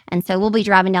 And so we'll be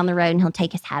driving down the road and he'll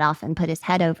take his hat off and put his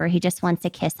head over. He just wants a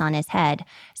kiss on his head.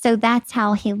 So that's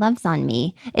how he loves on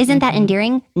me. Isn't that Mhm.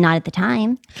 endearing? Not at the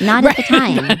time. Not at the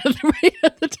time. Right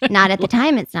at the time. Not at the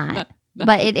time, it's not.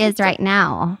 But it is right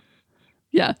now.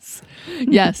 Yes.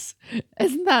 Yes.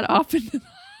 Isn't that often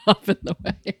the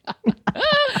way?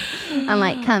 I'm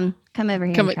like, come over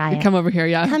here and try it. Come over here,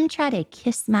 yeah. Come try to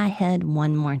kiss my head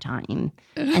one more time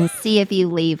and see if you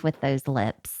leave with those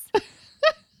lips.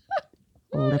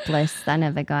 Lipless son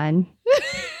of a gun.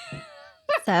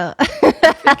 So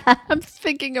I'm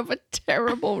thinking of a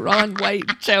terrible Ron White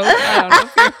joke. I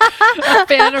don't know if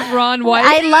you're a fan of Ron White.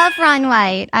 I love Ron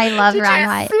White. I love Did Ron you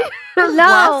White. see his No.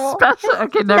 last special?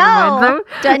 Okay, never mind. No.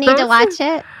 Do I need to watch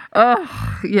it?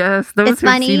 Oh, yes. Those It's who've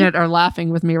funny. seen it are laughing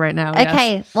with me right now. yes.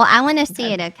 Okay. Well, I want to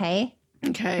see it, okay?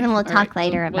 Okay. And then we'll All talk right.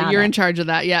 later Well, about you're it. in charge of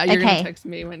that. Yeah. You're going Okay. to text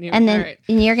me when you. And then All right.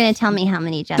 and you're going to tell me how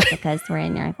many Jessicas were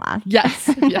in your class. Yes.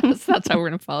 Yes. That's how we're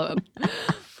going to follow up.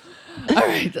 All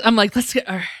right. I'm like, let's get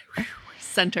our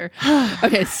center.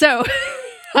 Okay. So.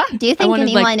 Do you I think wanted,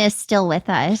 anyone is still with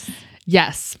us?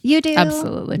 Yes. You do?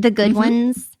 Absolutely. The good Mhm.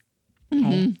 ones? Okay.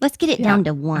 Mhm. Let's get it Yeah. down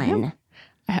to one.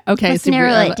 Okay. Let's so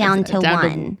narrow we're, it down to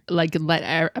one. like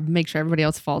make sure everybody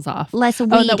else falls off. Let's weed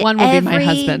Oh, that one will be my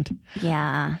husband.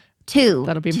 Yeah. Two.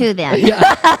 That'll be two then. Yeah.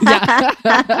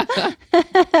 Yeah.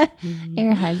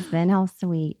 Your husband. How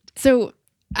sweet. So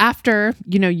after,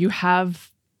 you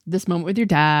have this moment with your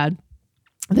dad,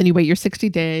 then you wait your 60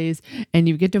 days and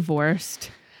you get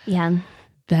divorced. Yeah.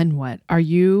 Then what? Are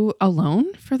you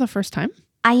alone for the first time?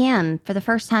 I am for the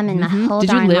first time in my Mhm. whole Did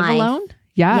you darn live life. alone?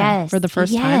 Yeah. Yes. For the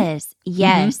first time? Mm-hmm.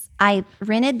 Yes. I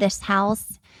rented this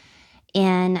house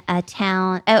in a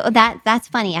town. Oh, that's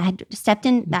funny. I had stepped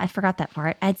in. I forgot that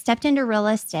part. I had stepped into real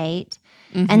estate.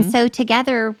 And Mhm. so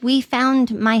together we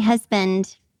found my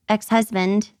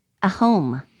ex-husband, a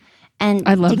home. And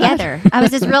I love together, that. I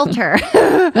was his realtor.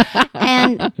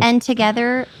 and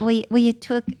together we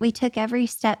took every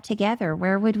step together.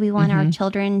 Where would we want our Mhm.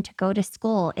 children to go to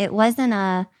school? It wasn't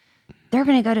they're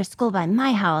going to go to school by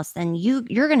my house and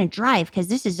you're going to drive because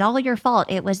this is all your fault.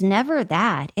 It was never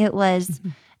that. It was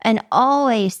Mhm. and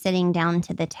always sitting down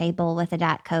to the table with a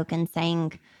Diet Coke and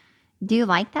saying, do you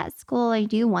like that school? Or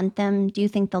do you want them? Do you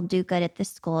think they'll do good at this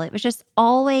school? It was just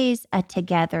always a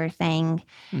together thing.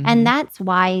 Mhm. And that's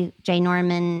why Jay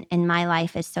Norman in my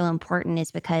life is so important,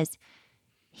 is because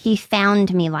he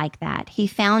found me like that. He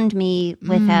found me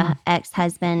with a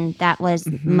ex-husband that was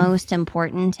most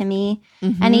important to me.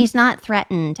 And he's not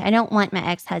threatened. I don't want my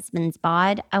ex-husband's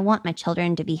bod. I want my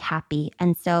children to be happy.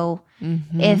 And so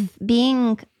if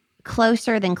being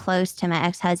closer than close to my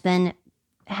ex-husband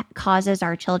causes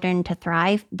our children to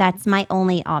thrive, that's my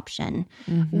only option.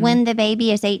 When the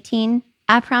baby is 18,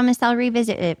 I promise I'll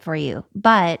revisit it for you.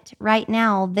 But right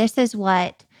now, this is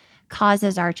what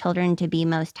causes our children to be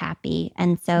most happy.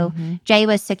 And so Jay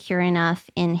was secure enough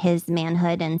in his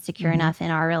manhood and secure enough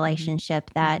in our relationship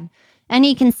that, and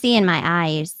he can see in my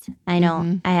eyes, I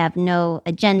have no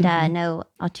agenda, no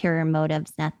ulterior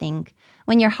motives, nothing.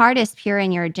 When your heart is pure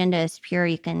and your agenda is pure,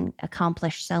 you can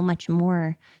accomplish so much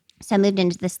more. So I moved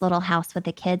into this little house with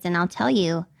the kids, and I'll tell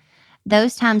you,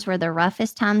 those times were the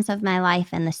roughest times of my life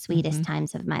and the sweetest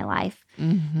times of my life.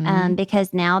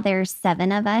 Because now there's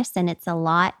 7 of us and it's a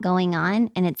lot going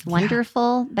on and it's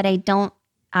wonderful, but I don't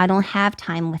have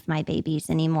time with my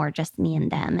babies anymore, just me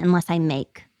and them, unless I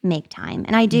make time.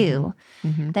 And I do.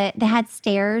 They had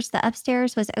stairs. The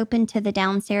upstairs was open to the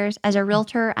downstairs. As a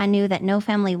realtor, I knew that no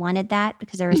family wanted that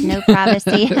because there was no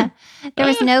privacy. There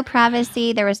was no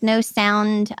privacy. There was no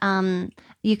sound.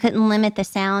 You couldn't limit the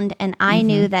sound. And I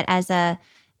knew that as a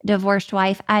divorced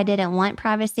wife, I didn't want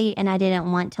privacy and I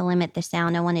didn't want to limit the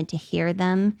sound. I wanted to hear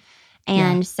them.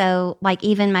 And so like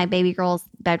even my baby girl's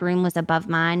bedroom was above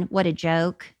mine. What a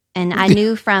joke. And I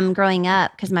knew from growing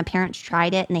up, because my parents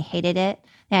tried it and they hated it.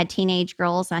 They had teenage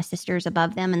girls, my sisters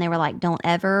above them, and they were like, don't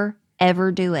ever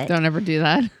do it. Don't ever do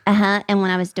that. And when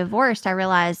I was divorced, I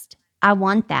realized I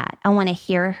want that. I want to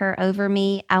hear her over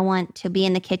me. I want to be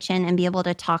in the kitchen and be able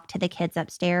to talk to the kids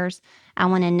upstairs. I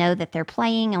want to know that they're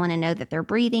playing. I want to know that they're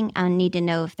breathing. I need to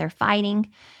know if they're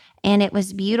fighting. And it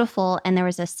was beautiful. And there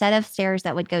was a set of stairs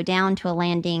that would go down to a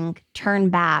landing, turn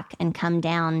back, and come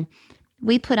down.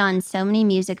 We put on so many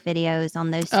music videos on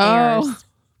those stairs.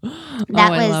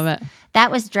 I love it.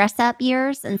 That was dress up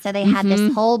years. And so they had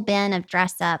this whole bin of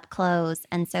dress up clothes.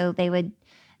 And so they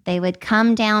would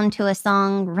come down to a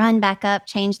song, run back up,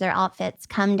 change their outfits,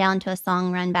 come down to a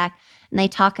song, run back. And they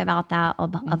talk about that a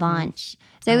bunch.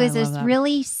 So it was this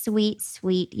really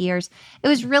sweet years. It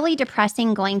was really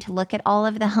depressing going to look at all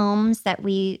of the homes that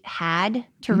we had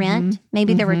to rent.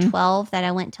 Maybe there were 12 that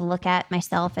I went to look at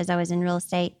myself as I was in real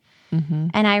estate.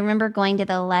 And I remember going to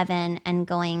the 11 and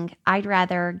going, I'd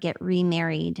rather get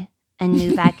remarried and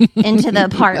move back into the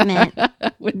apartment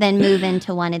than move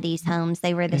into one of these homes.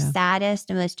 They were the saddest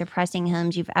and most depressing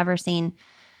homes you've ever seen.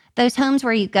 Those homes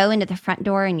where you go into the front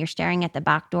door and you're staring at the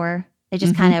back door. They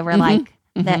just kind of were like,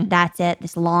 that's it.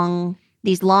 These long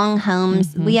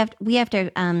homes. We have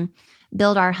to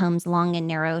build our homes long and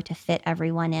narrow to fit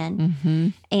everyone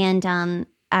in. And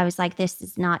I was like, this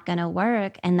is not going to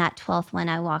work. And that 12th one,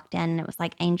 I walked in and it was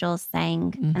like angels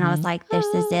sang. And I was like, this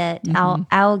is it.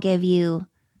 I'll give you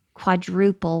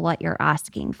quadruple what you're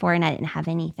asking for. And I didn't have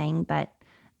anything, but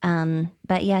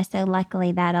yeah, so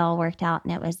luckily that all worked out.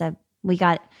 And it was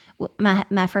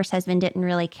my first husband didn't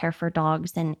really care for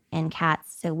dogs and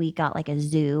cats. So we got like a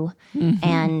zoo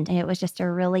and it was just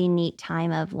a really neat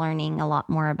time of learning a lot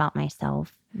more about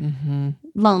myself.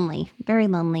 Lonely, very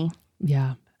lonely.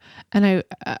 Yeah. And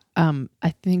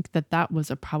I think that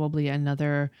was probably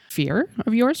another fear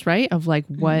of yours, right? Of like,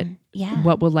 what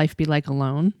will life be like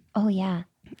alone? Oh, yeah.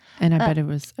 And I bet it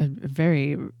was a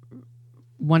very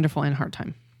wonderful and hard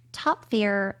time. Top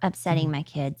fear, upsetting my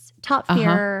kids. Top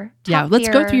fear. Let's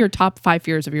go through your top 5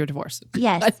 fears of your divorce.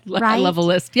 Yes, I love a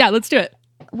list. Yeah, let's do it.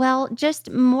 Well,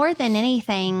 just more than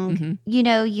anything,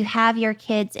 you have your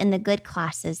kids in the good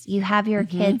classes. You have your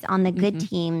kids on the good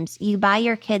teams. You buy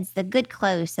your kids the good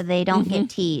clothes so they don't get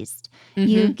teased.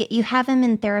 You have them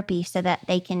in therapy so that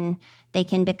they can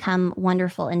become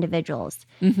wonderful individuals.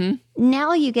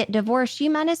 Now you get divorced, you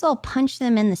might as well punch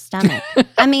them in the stomach.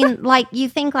 I mean, like you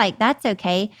think like that's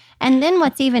okay. And then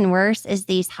what's even worse is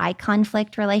these high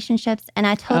conflict relationships. And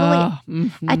I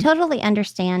totally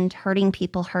understand hurting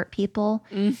people hurt people.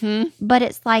 But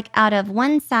it's like out of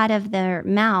one side of their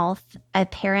mouth, a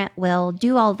parent will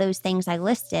do all those things I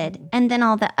listed. And then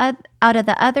out of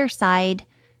the other side,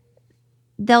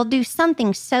 they'll do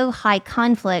something so high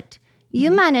conflict. You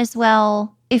might as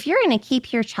well, if you're going to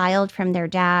keep your child from their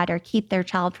dad or keep their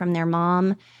child from their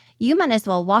mom, you might as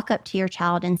well walk up to your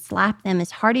child and slap them as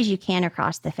hard as you can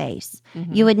across the face.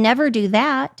 You would never do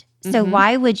that. So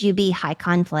why would you be high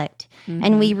conflict?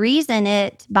 And we reason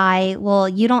it by, well,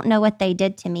 you don't know what they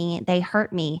did to me. They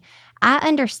hurt me. I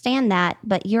understand that,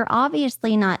 but you're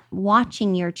obviously not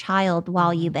watching your child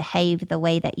while you behave the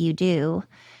way that you do.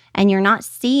 and you're not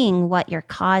seeing what you're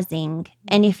causing.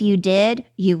 And if you did,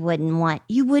 you wouldn't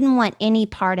want any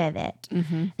part of it.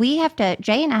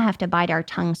 Jay and I have to bite our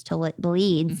tongues till it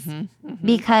bleeds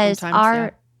because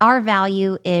Sometimes, our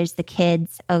value is the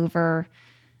kids over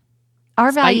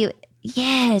our Spite. value.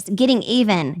 Yes, getting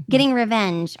even, getting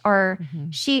revenge, or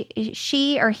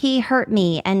she or he hurt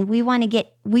me, and we want to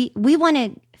we want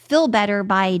to feel better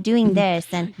by doing this.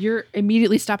 And You're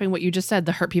immediately stopping what you just said.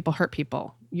 The hurt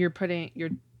people. You're putting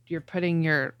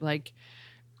your like,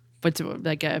 what's it,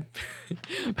 like a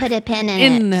put a pin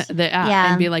in it. the app Yeah.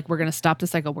 and be like, we're gonna stop the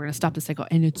cycle.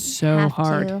 And it's so Have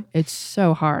hard. to. It's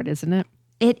so hard, isn't it?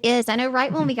 It is. I know.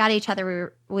 Right when we got each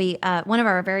other, we one of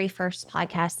our very first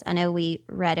podcasts, I know we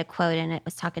read a quote, and it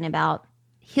was talking about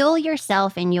heal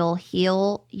yourself and you'll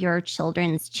heal your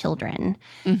children's children.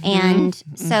 And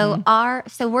so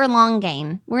we're long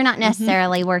game. We're not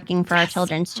necessarily working for our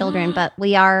children's children, but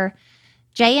we are.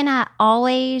 Jay and I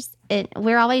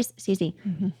we're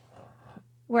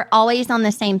always on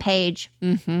the same page.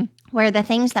 Where the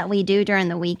things that we do during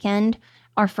the weekend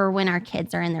are for when our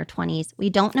kids are in their 20s. We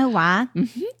don't know why.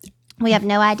 We have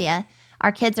no idea.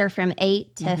 Our kids are from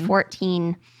 8 to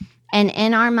 14. And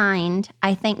in our mind,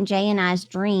 I think Jay and I's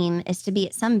dream is to be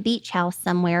at some beach house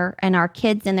somewhere, and our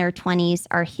kids in their 20s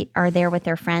are there with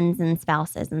their friends and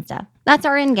spouses and stuff. That's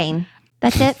our end game.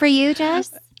 That's it for you,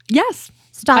 Jess? Yes.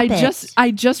 Stop it.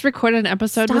 I just recorded an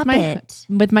episode Stop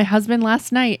with my husband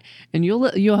last night, and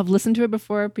you'll have listened to it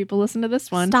before people listen to this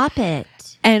one. Stop it.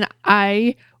 And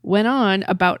I went on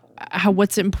about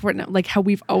what's important, like how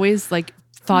we've always like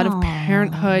thought of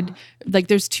parenthood, like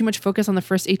there's too much focus on the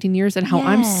first 18 years, and how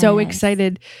I'm so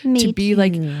excited to be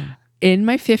like in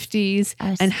my 50s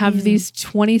and have these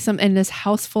 20-something in this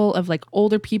house full of like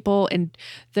older people, and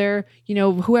they're,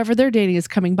 whoever they're dating is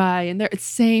coming by, and they're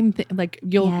same thing. Like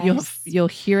you'll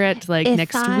hear it like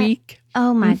next week.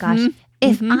 Oh my gosh.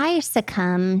 If I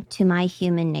succumb to my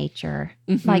human nature,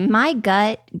 like my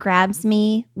gut grabs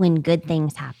me when good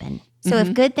things happen. So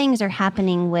if good things are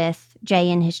happening with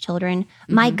Jay and his children,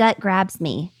 my gut grabs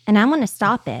me and I want to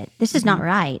stop it. This is not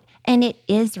right. And it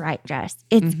is right, Jess.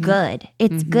 It's good.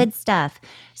 It's good stuff.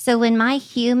 So when my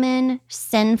human,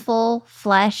 sinful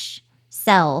flesh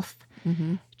self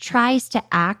tries to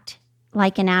act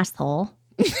like an asshole,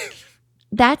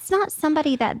 that's not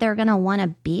somebody that they're going to want to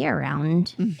be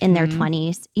around in their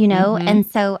 20s, And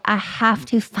so I have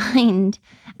to find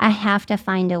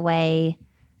a way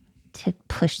to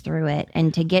push through it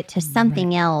and to get to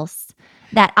something else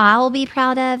that I'll be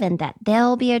proud of and that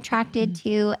they'll be attracted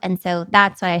to. And so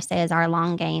that's what I say is our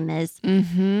long game is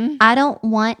I don't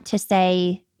want to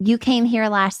say, you came here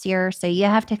last year, so you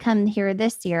have to come here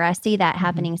this year. I see that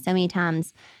happening so many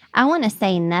times. I want to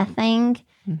say nothing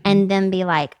and then be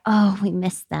like, oh, we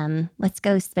missed them. Let's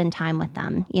go spend time with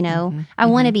them. I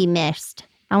want to be missed.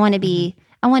 I want to be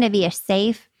a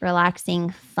safe, relaxing,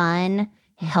 fun,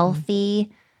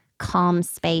 healthy, calm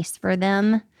space for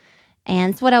them.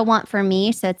 And it's what I want for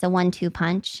me. So it's a 1-2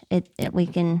 punch. We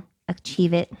can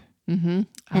achieve it in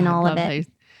all of it.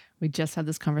 We just had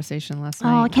this conversation last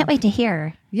night. Oh, I can't wait to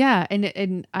hear. Yeah.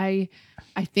 And I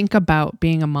think about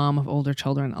being a mom of older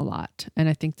children a lot. And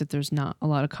I think that there's not a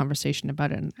lot of conversation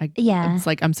about it. And it's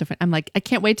like, I'm like, I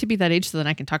can't wait to be that age so then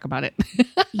I can talk about it.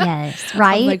 Yes.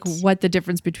 Right. Like what the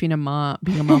difference between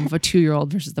being a mom of a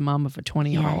 2-year-old versus the mom of a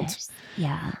 20-year-old. Yes.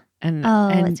 Yeah. And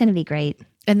it's going to be great.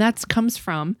 And that comes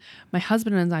from my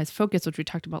husband and I's focus, which we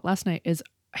talked about last night, is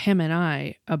him and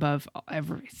I above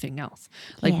everything else.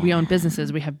 Like we own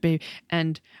businesses, we have baby.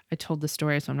 And I told the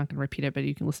story, so I'm not going to repeat it, but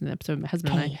you can listen to the episode of my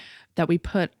husband and I, that we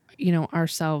put,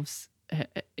 ourselves,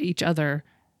 each other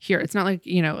here. It's not like,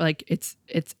 like it's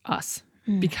us.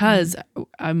 Because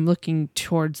I'm looking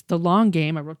towards the long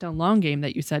game. I wrote down long game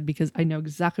that you said, because I know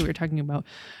exactly what you're talking about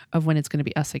of when it's going to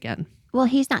be us again. Well,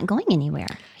 he's not going anywhere.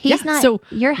 He's not. So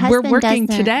your husband we're working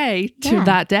doesn't- today to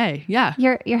that day. Yeah.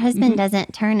 Your husband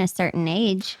doesn't turn a certain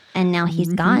age and now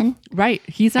he's gone. Right.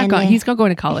 He's not going. He's going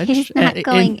to college. He's not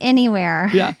going anywhere.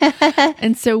 Yeah.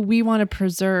 And so we want to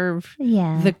preserve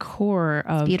the core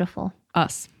of beautiful.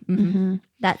 us.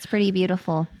 That's pretty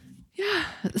beautiful. Yeah.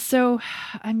 So,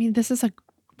 I mean, this is a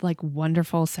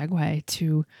wonderful segue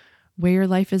to where your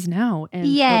life is now. And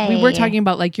we were talking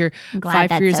about like your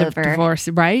 5 years of divorce,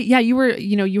 right? Yeah. You were,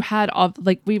 you had all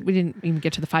we didn't even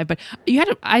get to the 5, but you had,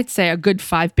 I'd say, a good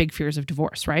 5 big fears of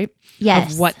divorce, right?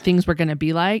 Yes. Of what things were going to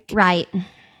be like. Right.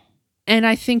 And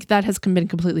I think that has been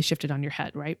completely shifted on your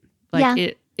head, right?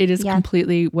 Like It is Yep.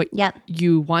 completely what Yep.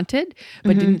 you wanted,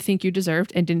 but Mhm. didn't think you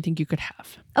deserved and didn't think you could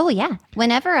have. Oh, yeah.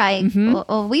 Whenever Mhm.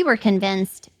 well, we were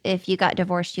convinced if you got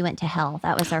divorced, you went to hell.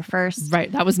 That was our first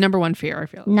Right. That was number one fear, I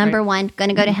feel. number right? one, going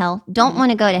to go to hell. Don't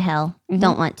want to go to hell. Mhm.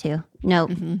 Don't want to. No,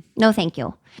 Mhm. no, thank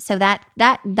you. So that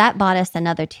bought us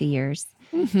another 2 years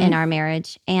Mhm. in our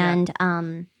marriage, and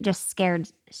just scared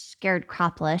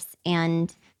crapless,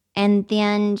 and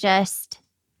then just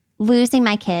losing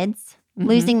my kids, Mhm.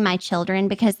 losing my children,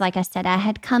 because like I said, I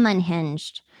had come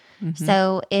unhinged. Mhm.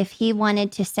 So if he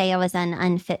wanted to say I was an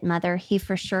unfit mother, he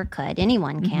for sure could.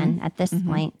 Anyone can at this Mhm.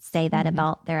 point say that Mhm.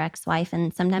 about their ex-wife,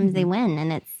 and sometimes they win,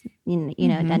 and it's it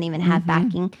Mhm. doesn't even have Mhm.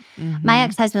 backing. Mhm. My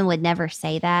ex-husband would never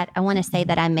say that. I want to say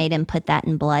that I made him put that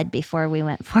in blood before we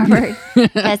went forward,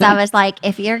 because I was like,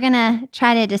 if you're gonna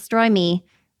try to destroy me,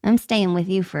 I'm staying with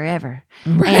you forever.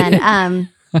 Right.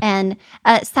 And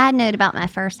a side note about my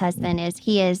first husband is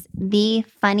he is the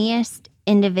funniest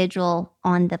individual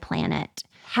on the planet.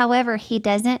 However, he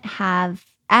doesn't have,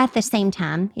 at the same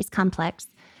time, he's complex.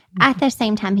 At the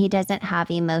same time, he doesn't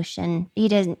have emotion. He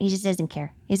just doesn't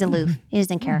care. He's aloof. He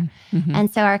doesn't care. Mhm.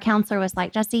 And so our counselor was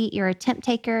like, Jesse, you're a temp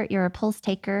taker. You're a pulse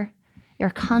taker. You're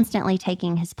constantly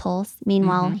taking his pulse.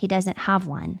 Meanwhile, he doesn't have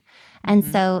one. And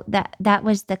so that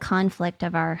was the conflict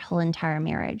of our whole entire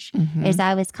marriage. Mhm. Is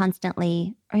I was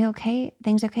constantly, are you okay?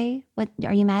 Things okay? What,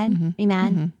 are you mad? Mhm. Are you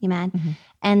mad? Mhm. You mad? Mhm.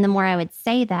 And the more I would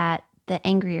say that, the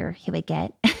angrier he would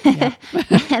get. Yeah.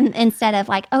 And instead of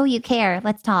like, oh, you care,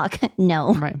 let's talk.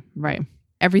 No. Right. Right.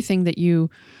 Everything that you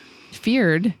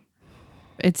feared,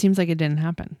 it seems like it didn't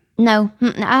happen. No,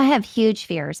 I have huge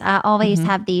fears. I always Mhm.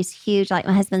 have these huge, like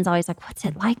my husband's always like, what's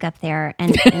it like up there?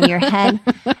 And in your head.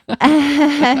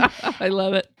 I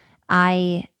love it.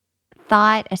 I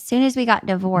thought as soon as we got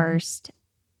divorced,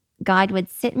 God would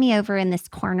sit me over in this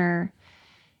corner.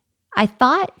 I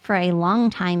thought for a long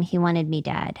time he wanted me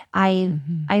dead.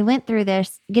 Mhm. I went through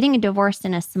this. Getting divorced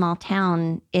in a small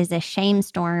town is a shame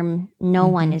storm no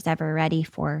one is ever ready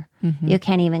for. Mhm. You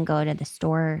can't even go to the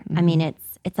store. I mean,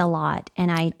 it's a lot.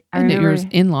 And I And remember, yours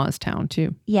in-laws town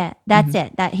too. yeah, that's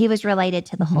it. That he was related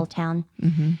to the whole town.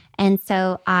 Mm-hmm. And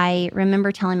so I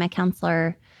remember telling my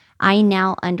counselor, I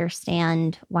now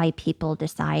understand why people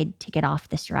decide to get off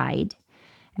this ride.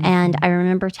 And I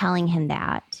remember telling him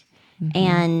that.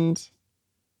 And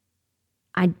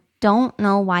I don't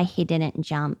know why he didn't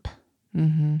jump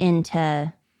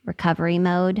into recovery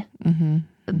mode,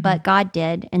 but God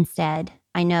did instead.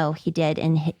 I know he did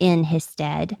in his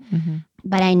stead.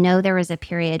 But I know there was a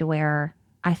period where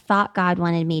I thought God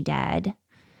wanted me dead,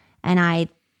 and I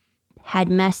had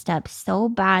messed up so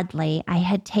badly. I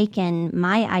had taken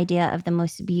my idea of the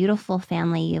most beautiful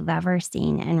family you've ever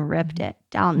seen and ripped it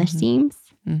down the seams.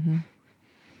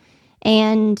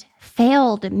 And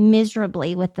failed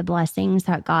miserably with the blessings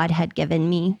that God had given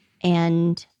me.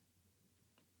 And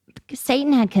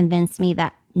Satan had convinced me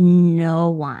that no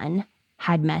one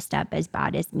had messed up as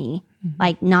bad as me,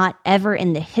 like not ever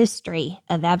in the history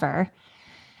of ever.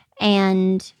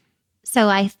 And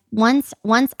so once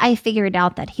I figured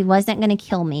out that he wasn't going to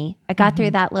kill me, I got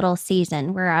through that little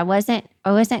season where I wasn't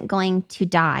going to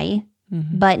die.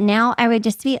 But now I would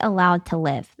just be allowed to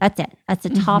live. That's it. That's the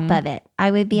top of it. I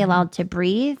would be allowed to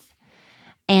breathe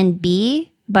and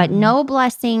be, but no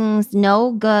blessings,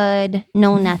 no good,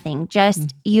 no nothing.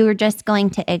 Just you're just going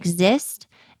to exist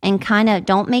and kind of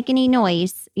don't make any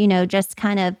noise, just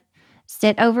kind of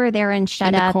sit over there and shut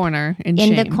in up. The corner, in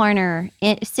the shame. corner.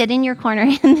 Sit in your corner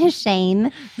in the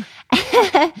shame.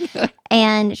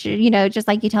 And, just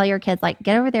like you tell your kids, like,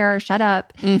 get over there or shut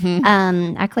up.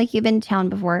 Act like you've been to town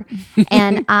before.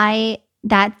 And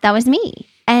that was me.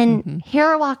 And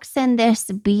here walks in this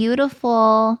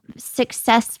beautiful,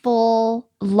 successful,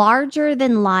 larger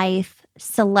than life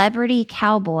celebrity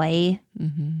cowboy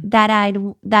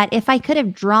that if I could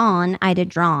have drawn, I'd have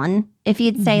drawn. If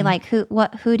you'd say like,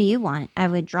 who do you want? I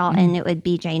would draw, and it would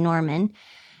be Jay Norman.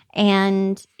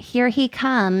 And here he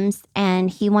comes, and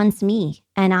he wants me.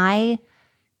 And I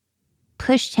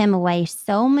pushed him away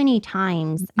so many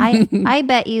times. I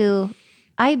bet you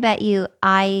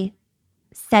I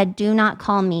said, do not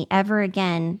call me ever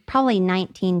again, probably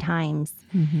 19 times.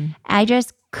 I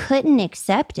just couldn't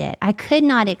accept it. I could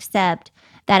not accept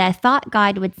that I thought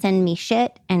God would send me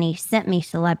shit and he sent me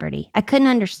celebrity. I couldn't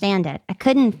understand it. I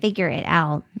couldn't figure it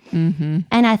out. And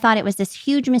I thought it was this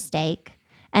huge mistake.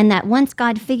 And that once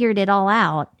God figured it all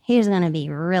out, he was going to be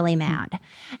really mad.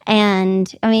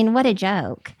 And I mean, what a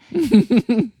joke.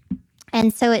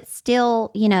 And so it's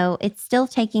still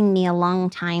taking me a long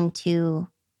time to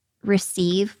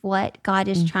receive what God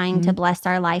is trying to bless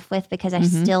our life with, because I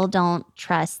still don't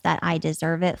trust that I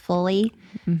deserve it fully.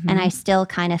 And I still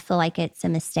kind of feel like it's a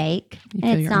mistake. You And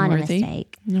feel it's you're not unworthy? a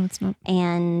mistake. No, it's not.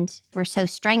 And we're so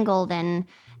strangled and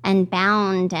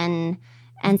bound and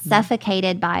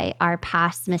suffocated by our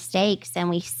past mistakes, and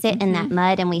we sit in that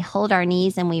mud and we hold our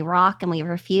knees and we rock and we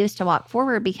refuse to walk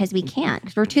forward because we can't,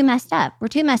 because we're too messed up.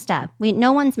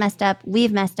 No one's messed up.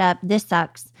 We've messed up. This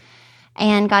sucks.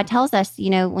 And God tells us,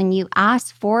 when you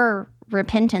ask for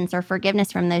repentance or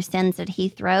forgiveness from those sins, that he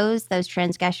throws those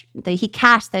he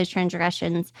casts those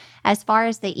transgressions as far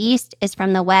as the east is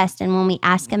from the west. And when we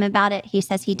ask him about it, he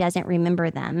says he doesn't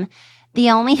remember them. The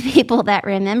only people that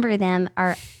remember them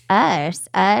are us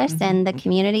and the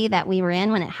community that we were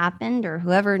in when it happened, or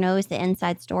whoever knows the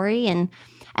inside story.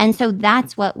 And so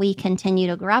that's what we continue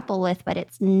to grapple with, but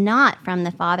it's not from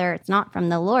the Father. It's not from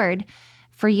the Lord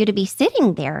for you to be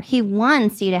sitting there. He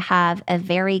wants you to have a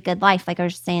very good life. Like I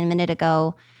was saying a minute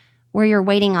ago, where you're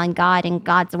waiting on God and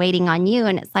God's waiting on you.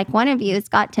 And it's like one of you has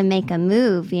got to make a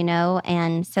move,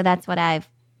 And so that's what I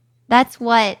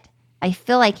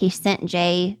feel like he sent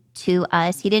Jay to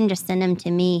us. He didn't just send him to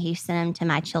me. He sent him to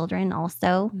my children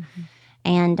also.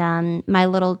 And my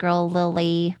little girl,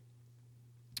 Lily,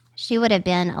 she would have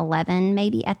been 11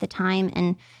 maybe at the time.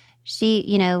 And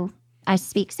she, I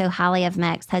speak so highly of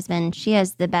my ex-husband. She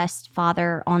has the best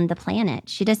father on the planet.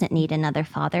 She doesn't need another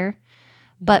father.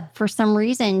 But for some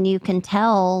reason, you can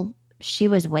tell she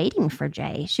was waiting for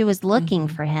Jay. She was looking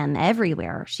for him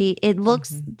everywhere.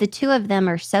 The two of them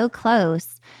are so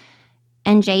close.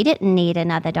 And Jay didn't need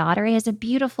another daughter. He has a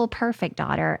beautiful, perfect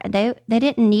daughter. They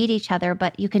didn't need each other,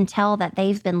 but you can tell that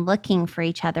they've been looking for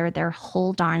each other their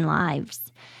whole darn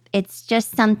lives. It's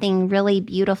just something really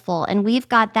beautiful. And we've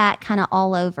got that kind of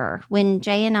all over. When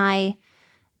Jay and I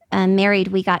married,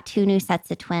 we got 2 new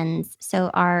sets of twins. So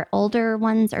our older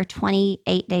ones are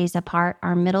 28 days apart.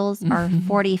 Our middles are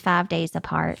 45 days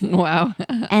apart. Wow.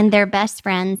 And they're best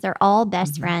friends. They're all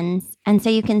best friends. And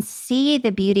so you can see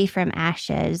the beauty from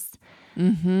ashes.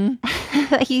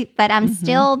 But I'm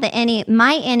still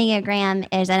my Enneagram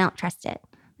is I don't trust it.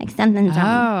 Like something's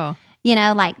wrong.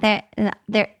 Like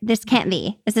this can't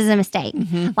be. This is a mistake.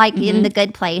 Like in The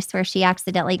Good Place, where she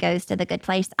accidentally goes to the good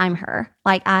place, I'm her.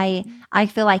 Like I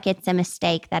feel like it's a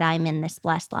mistake that I'm in this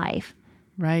blessed life.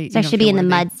 Right. So I should be in the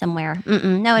mud somewhere.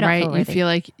 No, I don't feel worthy. You feel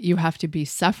like you have to be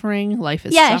suffering. Life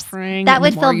is yes, suffering. That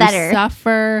would feel better. You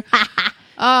suffer.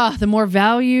 The more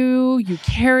value you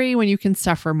carry when you can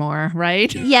suffer more,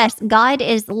 right? Yes, God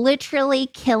is literally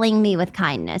killing me with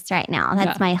kindness right now.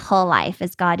 That's my whole life,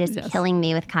 is God is killing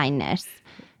me with kindness.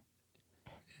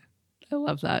 I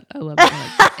love that.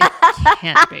 It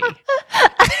can't be.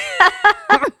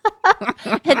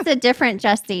 It's a different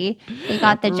Jesse. We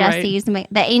got the Jessies.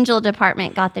 The angel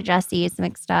department got the Jessies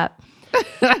mixed up.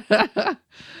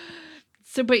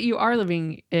 So, but you are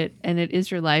living it, and it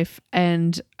is your life.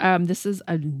 And this is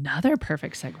another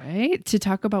perfect segue to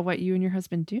talk about what you and your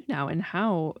husband do now, and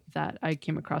how that I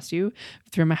came across you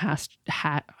through my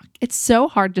it's so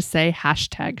hard to say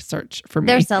hashtag search for me.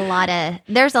 There's a lot of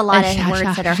words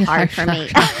that are hard for me.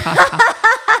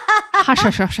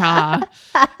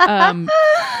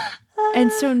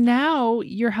 And so now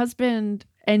your husband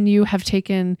and you have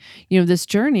taken, this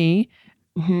journey,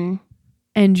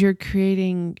 and you're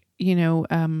creating,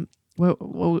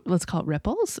 let's call it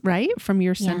ripples, right? From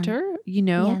your center,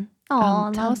 Yeah.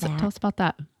 Oh, tell us about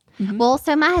that. Well,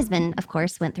 so my husband, of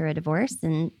course, went through a divorce,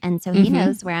 and so he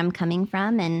knows where I'm coming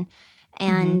from,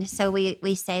 and so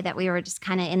we say that we were just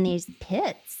kind of in these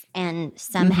pits and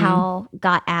somehow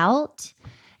got out,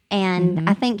 and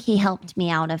I think he helped me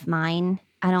out of mine.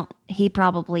 He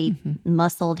probably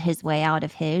muscled his way out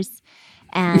of his,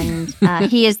 and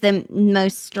he is the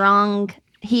most strong.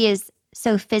 He is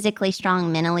so physically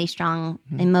strong, mentally strong,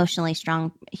 emotionally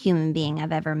strong human being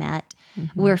I've ever met.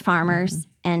 We're farmers,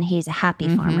 and he's a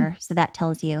happy farmer. So that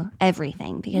tells you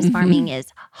everything, because farming is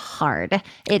hard.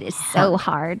 It is so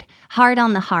hard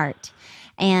on the heart.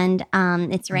 And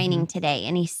it's raining today,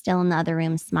 and he's still in the other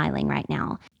room smiling right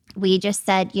now. We just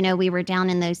said, we were down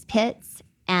in those pits,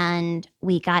 and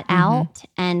we got out,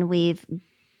 and we've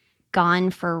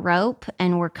gone for rope,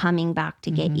 and we're coming back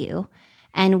to get you.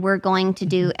 And we're going to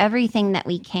do everything that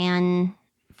we can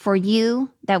for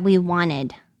you that we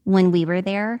wanted when we were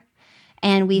there.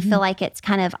 And we feel like it's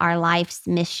kind of our life's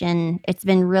mission. It's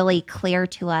been really clear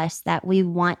to us that we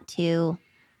want to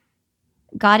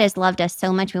God has loved us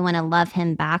so much. We want to love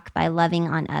him back by loving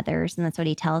on others. And that's what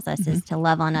he tells us is to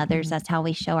love on others. That's how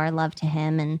we show our love to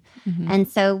him. And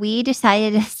so we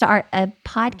decided to start a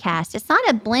podcast. It's not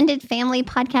a blended family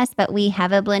podcast, but we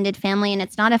have a blended family. And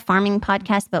it's not a farming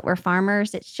podcast, but we're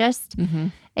farmers. It's just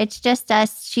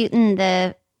us shooting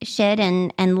the shit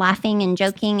and laughing and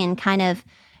joking and kind of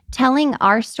telling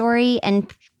our story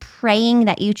and praying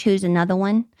that you choose another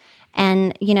one.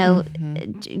 And,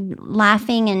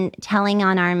 laughing and telling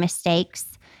on our mistakes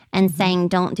and saying,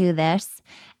 don't do this,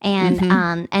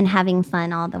 and having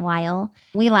fun all the while.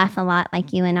 We laugh a lot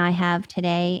like you and I have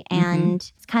today,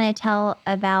 and kind of tell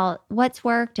about what's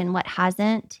worked and what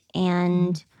hasn't,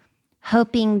 and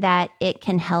hoping that it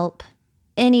can help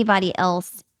anybody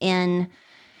else in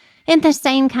the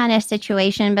same kind of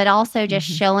situation, but also just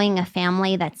showing a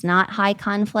family that's not high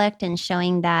conflict and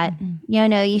showing that,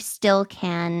 you still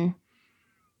can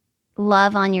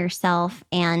love on yourself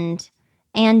and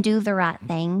do the right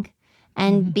thing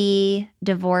and be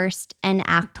divorced and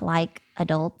act like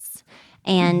adults.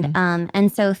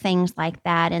 And so things like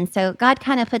that. And so God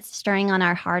kind of puts a stirring on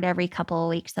our heart every couple of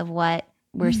weeks of what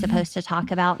we're supposed to talk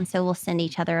about. And so we'll send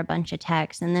each other a bunch of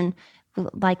texts. And then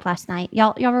like last night,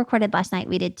 y'all recorded last night.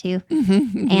 We did too.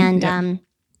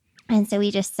 And so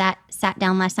we just sat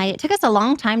down last night. It took us a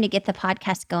long time to get the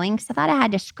podcast going because I thought I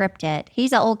had to script it.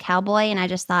 He's an old cowboy, and I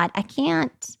just thought I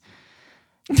can't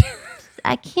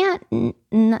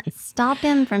stop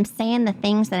him from saying the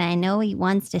things that I know he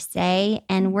wants to say.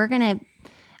 And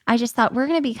I just thought we're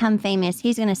gonna become famous.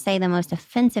 He's gonna say the most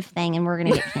offensive thing, and we're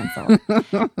gonna get canceled.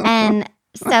 And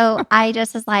so I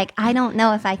just was like, I don't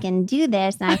know if I can do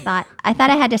this. And I thought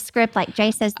I had to script like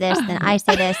Jay says this, then I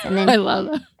say this, and then I love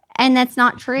it. And that's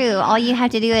not true. All you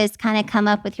have to do is kind of come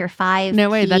up with your 5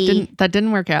 No way, that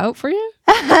didn't work out for you?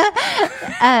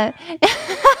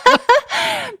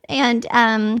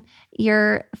 And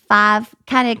your 5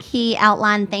 kind of key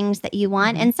outline things that you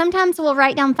want. And sometimes we'll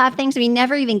write down 5 things and we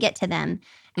never even get to them.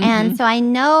 And so I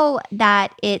know the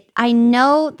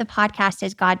podcast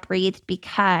is God breathed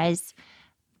because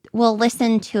we'll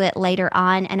listen to it later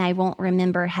on and I won't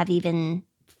remember have even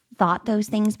thought those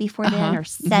things before then or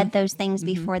said those things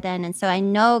before then. And so I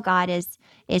know God is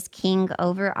king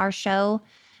over our show.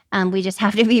 We just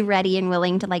have to be ready and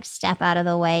willing to like step out of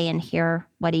the way and hear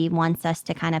what he wants us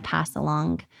to kind of pass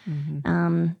along.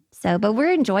 But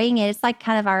we're enjoying it. It's like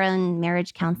kind of our own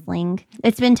marriage counseling.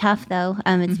 It's been tough though.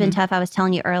 It's been tough. I was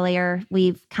telling you earlier,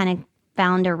 we've kind of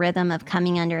found a rhythm of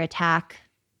coming under attack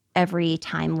every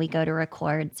time we go to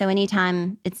record. So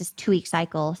anytime it's this 2-week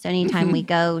cycle. So anytime we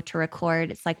go to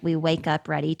record, it's like we wake up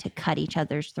ready to cut each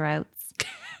other's throats.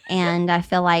 And I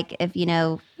feel like if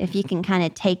you can kind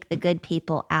of take the good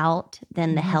people out,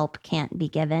 then the help can't be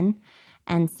given.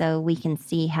 And so we can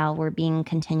see how we're being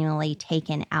continually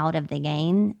taken out of the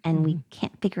game and we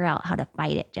can't figure out how to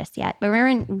fight it just yet. But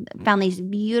we found these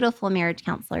beautiful marriage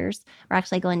counselors. We're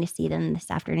actually going to see them this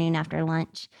afternoon after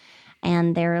lunch.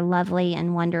 And they're lovely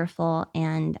and wonderful.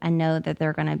 And I know that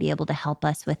they're going to be able to help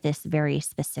us with this very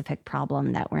specific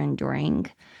problem that we're enduring.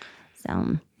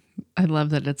 So I love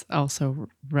that it's also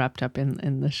wrapped up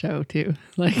in the show too.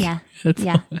 Like, yeah.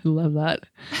 I love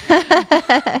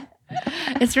that.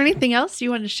 Is there anything else you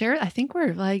want to share? I think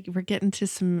we're getting to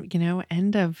some,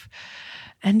 end of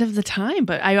the time,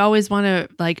 but I always want to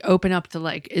open up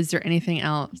to is there anything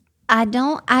else? I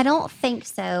don't think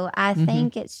so. I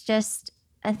think it's just,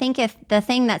 I think if the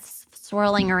thing that's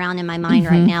swirling around in my mind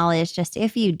right now is just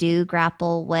if you do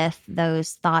grapple with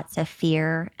those thoughts of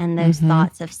fear and those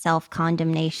thoughts of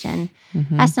self-condemnation,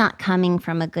 that's not coming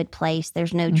from a good place.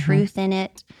 There's no truth in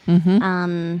it.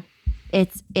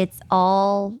 It's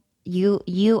all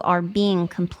you are being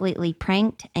completely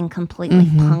pranked and completely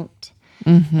punked.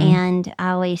 And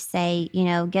I always say,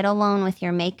 get alone with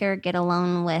your maker, get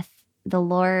alone with the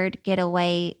Lord, get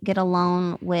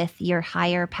alone with your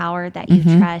higher power that you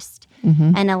trust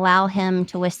and allow him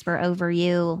to whisper over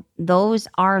you. Those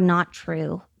are not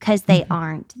true because they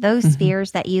aren't. Those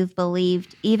fears that you've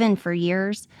believed even for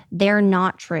years, they're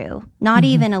not true, not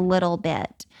even a little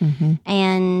bit.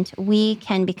 And we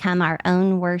can become our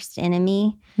own worst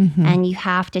enemy. And you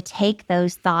have to take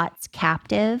those thoughts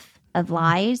captive of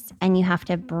lies and you have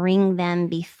to bring them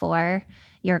before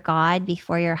your God,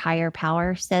 before your higher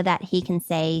power, so that he can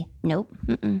say, nope,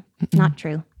 not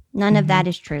true. None of that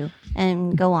is true.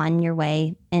 And go on your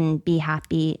way and be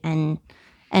happy. And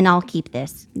I'll keep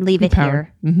this. Leave it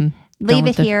here. Leave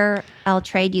it here. I'll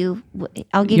trade you.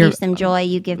 I'll give you some joy.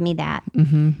 You give me that.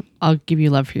 I'll give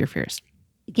you love for your fears.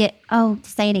 Say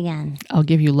it again. I'll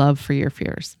give you love for your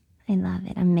fears. I love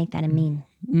it. I'm going to make that a meme.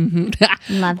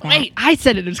 Love that. Wait, I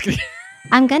said it. I'm just kidding.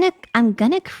 I'm gonna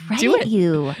credit it.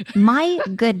 you. My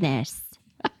goodness.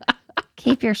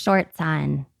 Keep your shorts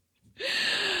on.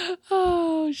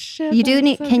 Oh shit! You do that's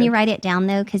need. so Can you good. write it down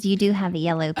though? Because you do have a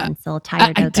yellow pencil, I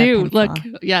tired do. pencil. Look,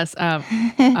 yes.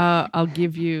 I'll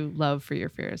give you love for your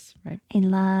fears. Right. I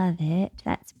love it.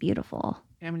 That's beautiful.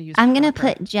 I'm gonna use. I'm gonna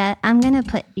proper. I'm gonna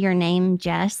put your name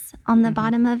Jess on the Mhm.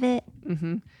 bottom of it.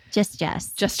 Mm-hmm. Just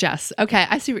Jess. Just Jess. Okay,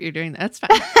 I see what you're doing. That's fine.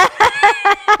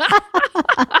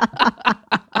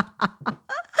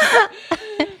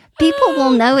 People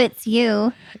will know it's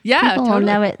you. Yeah, People totally. will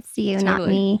know it's you, not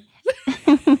Totally. me.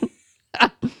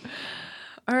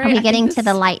 All right. Are we I getting think to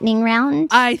the this- lightning round?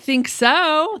 I think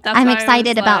so. That's I'm why I was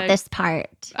excited about like- this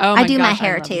part. Oh I do my gosh,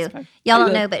 hair love this too. part. Y'all I don't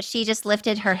love- know, but she just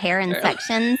lifted her hair in Hair.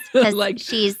 sections because Like-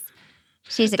 she's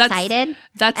That's- excited.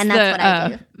 That's And that's what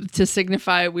I to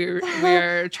signify we're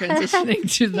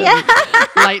transitioning to the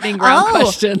Yeah. lightning round Oh.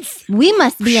 questions. We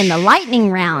must be in the lightning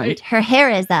round. Right. Her hair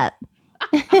is up.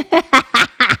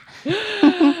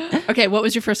 Okay, what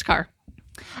was your first car?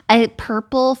 A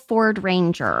purple Ford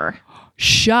Ranger.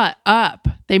 Shut up.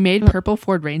 They made purple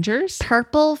Ford Rangers?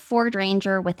 Purple Ford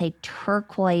Ranger with a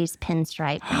turquoise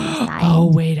pinstripe on the side.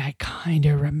 Oh, wait, I kind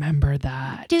of remember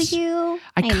that. Do you?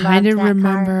 I loved kind of that car.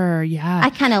 remember, yeah. I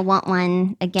kind of want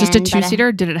one again. Just a but I-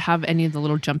 two-seater? Did it have any of the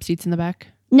little jump seats in the back?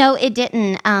 No, it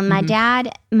didn't. My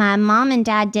Mhm. my mom and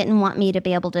dad didn't want me to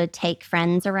be able to take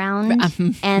friends around.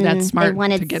 And That's smart. they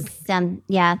wanted to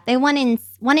get- they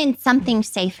wanted something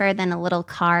safer than a little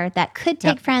car that could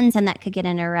take Yep. friends and that could get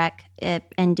in a wreck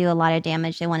and do a lot of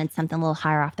damage. They wanted something a little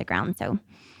higher off the ground. So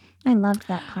I loved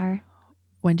that car.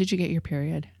 When did you get your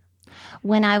period?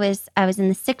 When I was in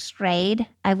the 6th grade,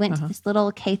 I went Uh-huh. to this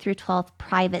little K through 12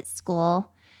 private school.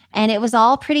 And it was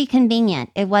all pretty convenient.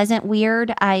 It wasn't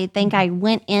weird. I think I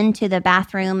went into the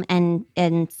bathroom and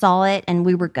saw it, and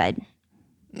we were good.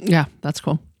 Yeah, that's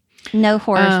cool. No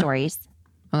horror stories.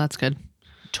 Oh, that's good.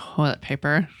 Toilet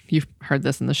paper. You've heard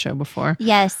this in the show before.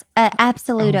 Yes,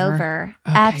 absolute Over. over.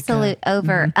 Okay, Absolute good.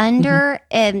 over. Mhm. Under,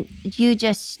 you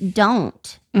just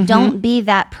don't. Mhm. Don't be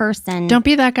that person. Don't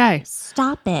be that guy.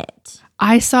 Stop it.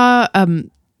 I saw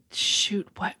shoot,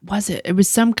 what was it? It was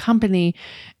some company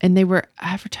and they were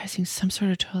advertising some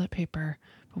sort of toilet paper.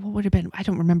 But what would have been? I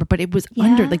don't remember, but it was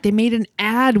under. Yeah. Like they made an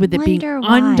ad with it being Wonder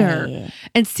under why.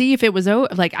 and see if it was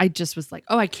like I just was like,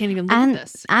 oh, I can't even look at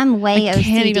this. I'm way I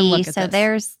can't even look OCD, at so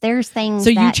this. there's things. So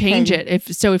you that change could- it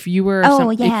if you were Oh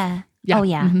some- if- yeah. Oh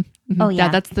yeah. mhm, mhm. Oh, yeah.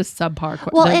 That's the subpar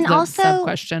Well, the, and the also- sub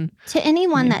question. To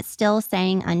anyone Yeah. that's still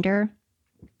saying under,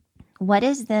 what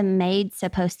is the maid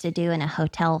supposed to do in a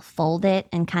hotel? Fold it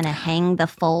and kind of hang the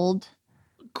fold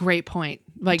Great point.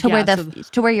 Like to where yeah,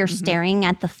 to where you're Mhm. staring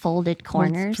at the folded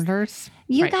corners.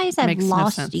 You Right. guys have Makes no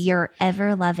lost sense. your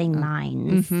ever loving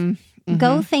minds. Mhm, mhm.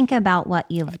 Go think about what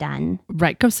you've done.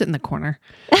 Right. Go sit in the corner.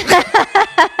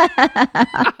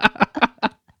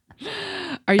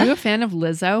 Are you a fan of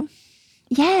Lizzo?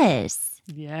 Yes.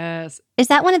 Yes. Is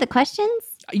that one of the questions?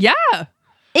 Yeah.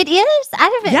 It is.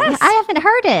 Yes. I haven't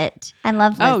heard it. I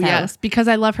love Lizzo. Oh, yes. Because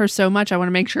I love her so much. I want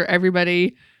to make sure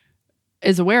everybody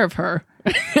is aware of her.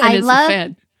 and I is a love-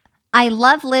 fan. I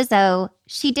love Lizzo.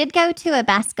 She did go to a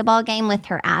basketball game with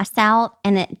her ass out,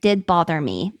 and it did bother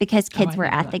me because kids I were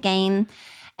love at that. the game,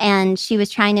 and she was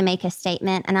trying to make a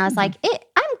statement, and I was Mhm. like,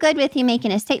 "I'm good with you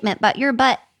making a statement, but your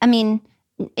butt. I mean,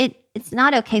 it's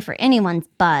not okay for anyone's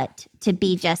butt to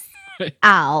be just Right.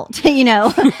 out, you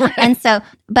know." Right. And so,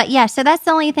 but yeah, so that's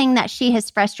the only thing that she has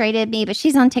frustrated me. But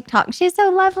she's on TikTok. She's so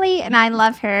lovely, and I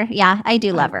love her. Yeah, I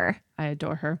do love her. I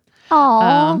adore her.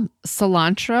 Oh,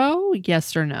 Cilantro,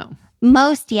 yes or no?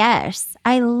 most yes.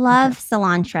 I love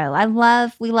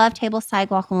cilantro. We love table side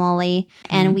guacamole,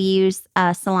 and Mhm. we use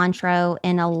cilantro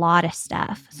in a lot of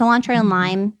stuff. Cilantro and Mhm.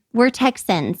 lime. We're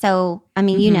Texan, so I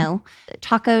mean, you Mhm. know,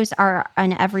 tacos are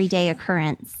an everyday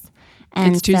occurrence.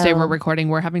 And It's Tuesday. so- We're recording.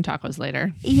 We're having tacos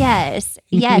later. Yes,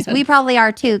 yes, we probably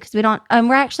are too because we don't.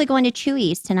 We're actually going to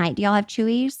Chewy's tonight. Do y'all have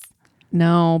Chewy's?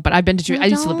 No, but I've been to Chewy. You I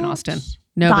used to live in don't? Austin.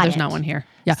 No, Got but there's it. not one here.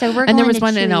 Yeah. So we're And there going was to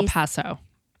one in El Chewy's. Paso.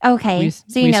 Okay, We used-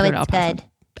 so we you used know to go to El it's Paso. good.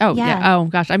 Oh, yeah. Yeah. Oh,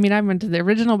 gosh. I mean, I went to the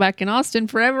original back in Austin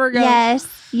forever ago. Yes,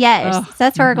 yes. Oh, So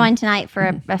that's where we're mhm. going tonight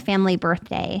for a family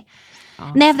birthday.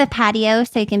 Awesome. And they have the patio,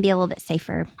 so you can be a little bit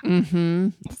safer. Mm-hmm.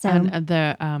 So And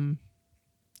the,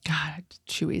 God,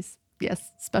 Chewy's. Yes,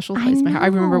 special I place in my heart. I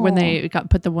remember when know. they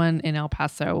put the one in El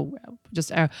Paso.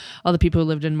 Just all the people who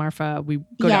lived in Marfa, we go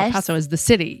to El Yes. Paso as the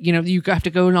city. You know, you have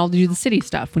to go and all do the city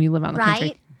stuff when you live out in the country.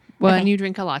 right, When Okay. you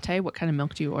drink a latte, what kind of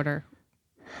milk do you order?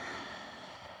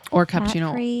 Or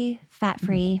cappuccino? fat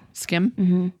free. Skim?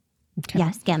 Mm-hmm. Okay.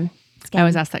 Yeah, skim. I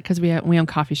always ask that because we own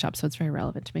coffee shops, so it's very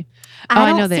relevant to me. I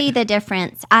don't see the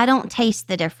difference. I don't taste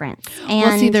the difference. And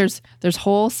well, see, there's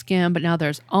whole skim, but now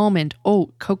there's almond,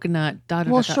 oat, coconut, Well,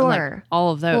 like sure.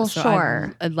 all of those. Well, so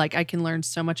sure. I can learn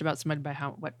so much about somebody by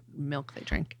what milk they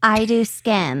drink. I do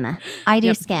skim.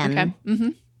 Skim. Okay.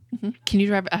 Mm-hmm. Can you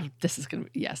drive? This is gonna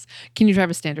be yes. Can you drive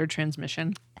a standard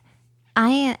transmission?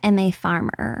 I am a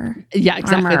farmer. Yeah,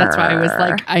 exactly. That's why I was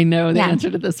like, I know the Yeah. answer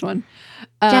to this one.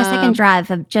 Jess, I can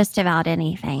drive just about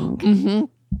anything. Mm-hmm.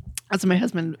 That's what my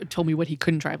husband told me what he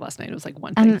couldn't drive last night. It was like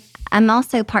one thing. I'm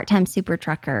also part-time super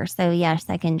trucker, so yes,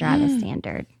 I can drive a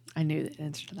standard. I knew the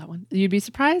answer to that one. You'd be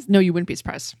surprised? No, you wouldn't be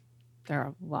surprised. There are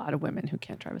a lot of women who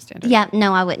can't drive a standard. Yeah,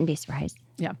 no, I wouldn't be surprised.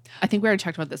 Yeah. I think we already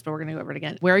talked about this, but we're going to go over it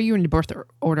again. Where are you in the birth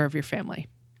order of your family?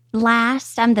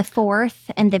 Last, I'm the fourth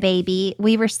and the baby.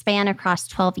 We were span across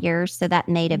 12 years, so that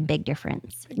made a big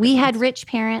difference. We had rich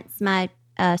parents. My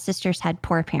sisters had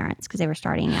poor parents because they were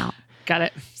starting out. Got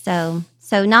it. So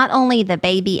not only the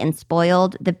baby and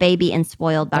spoiled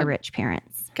by rich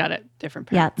parents. Got it. Different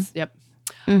parents. Yep.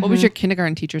 Mm-hmm. What was your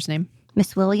kindergarten teacher's name?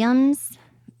 Miss Williams.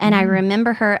 And I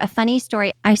remember her, a funny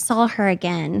story. I saw her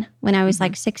again when I was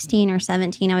like 16 or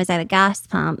 17. I was at a gas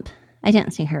pump. I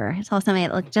didn't see her. I saw somebody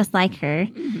that looked just like her,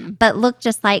 but looked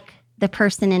just like the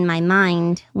person in my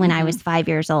mind when I was 5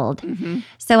 years old.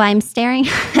 So I'm staring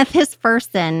at this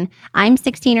person. I'm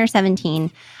 16 or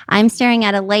 17. I'm staring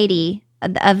at a lady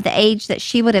of the age that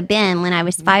she would have been when I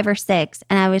was 5 or 6.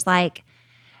 And I was like,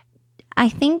 I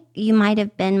think you might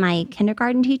have been my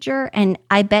kindergarten teacher. And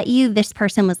I bet you this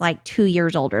person was like 2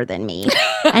 years older than me.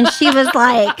 And she was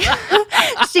like,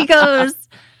 she goes,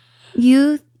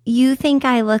 you think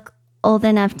I look old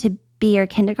enough to be your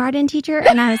kindergarten teacher?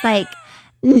 And I was like,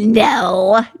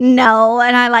 no.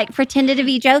 And I like pretended to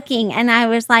be joking. And I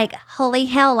was like, holy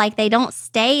hell, like they don't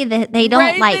stay, they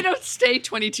don't stay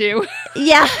 22.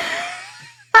 Yeah.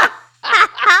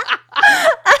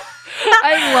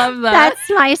 I love that. That's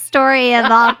my story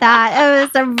about that. It was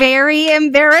a very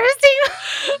embarrassing.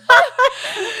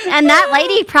 And that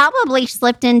lady probably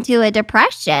slipped into a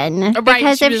depression. Right,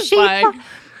 Because if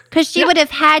she would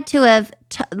have had to have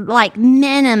like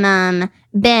minimum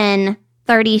been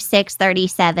 36,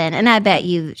 37. And I bet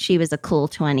you she was a cool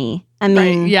 20. I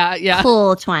mean, yeah.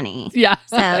 Cool 20. Yeah.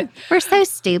 So we're so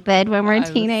stupid when we're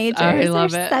teenagers. I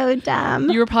love we're it. so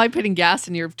dumb. You were probably putting gas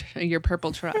in your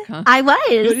purple truck, huh? I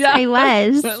was. Yeah. I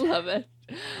was. I love it.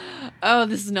 Oh,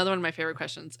 this is another one of my favorite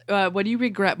questions. What do you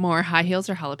regret more, high heels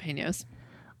or jalapenos?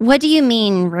 What do you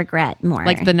mean regret more?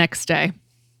 Like the next day.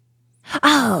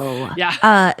 Oh,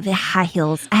 yeah. The high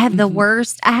heels. I have the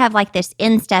worst. I have like this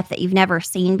instep that you've never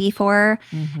seen before.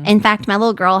 In fact, my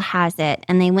little girl has it,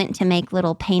 and they went to make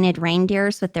little painted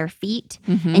reindeers with their feet,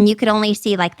 and you could only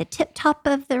see like the tip top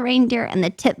of the reindeer and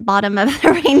the tip bottom of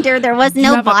the reindeer. There was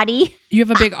no body. You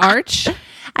have a big arch?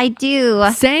 I do.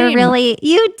 Same.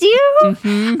 You do?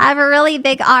 I have a really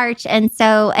big arch, and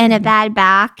a bad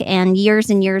back, and years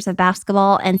of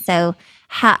basketball, and so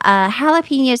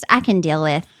jalapenos I can deal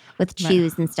with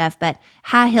shoes and stuff, but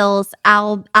high heels,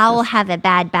 I'll have a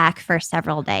bad back for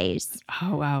several days.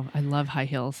 Oh wow, I love high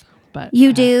heels. But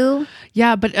you do?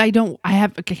 Yeah, but I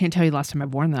can't tell you the last time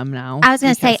I've worn them now. I was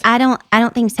going to say I don't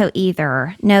think so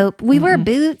either. Nope. We wear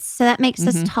boots, so that makes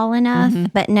us tall enough,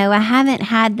 but no, I haven't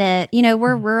had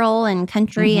we're rural and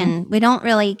country and we don't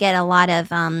really get a lot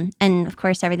of and of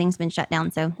course everything's been shut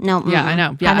down, so no. Yeah, I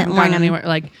know. Yeah, I haven't worn them anywhere.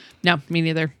 Like no, me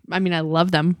neither. I mean, I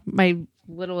love them. My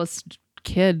littlest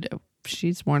kid,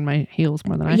 she's worn my heels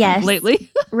more than I have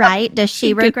lately. Right. Does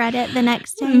she regret it the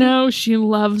next day? No, she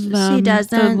loves them. She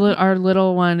doesn't. Our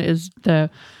little one is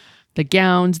the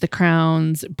gowns, the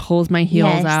crowns, pulls my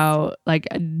heels out. Like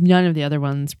none of the other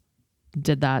ones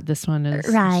did that. This one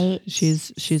is right.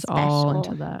 She's all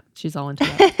into that. She's all into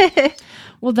that.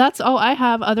 Well, that's all I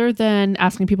have other than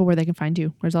asking people where they can find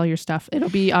you. Where's all your stuff? It'll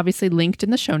be obviously linked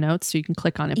in the show notes so you can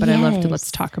click on it. But I love to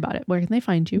let's talk about it. Where can they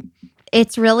find you?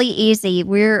 It's really easy.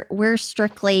 We're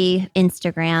strictly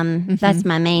Instagram. That's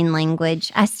my main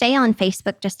language. I stay on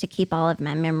Facebook just to keep all of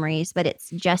my memories, but it's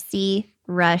Jessie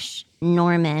Rush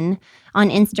Norman. On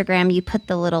Instagram, you put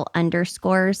the little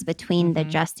underscores between the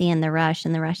Jessie and the Rush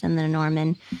and the Rush and the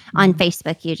Norman. On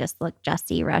Facebook, you just look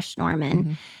Jessie Rush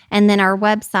Norman. And then our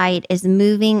website is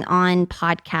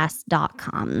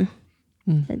movingonpodcast.com.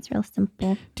 It's real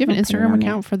simple. Do you have an Instagram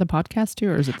account for the podcast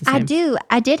too, or is it the same? I do.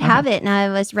 I did have it, and I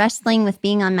was wrestling with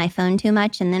being on my phone too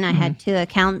much, and then I had 2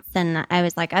 accounts, and I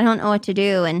was like, I don't know what to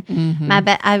do. And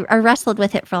I wrestled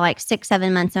with it for like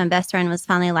 6-7 months, and my best friend was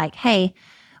finally like, hey,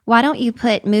 why don't you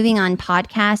put Moving On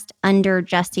podcast under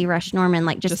Jessie Rush Norman?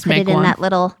 Like just put it in that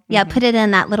little, put it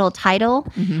in that little title.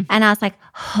 And I was like,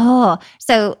 oh,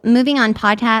 so Moving On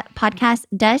podcast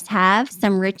does have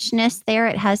some richness there.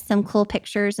 It has some cool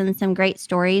pictures and some great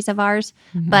stories of ours,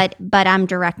 but I'm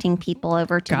directing people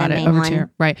over to the main one.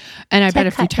 Right. And I bet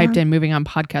if you typed in Moving On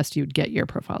podcast, you'd get your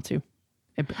profile too.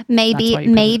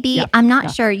 Maybe. Yeah. I'm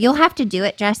not sure. You'll have to do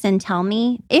it, Jess, and tell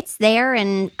me. It's there,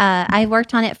 and I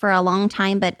worked on it for a long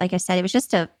time. But like I said, it was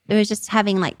just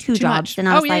having like two jobs, and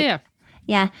I was I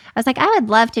was like, I would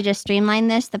love to just streamline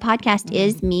this. The podcast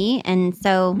is me, and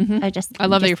so I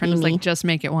love that your friend was like, just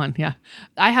make it one. Yeah,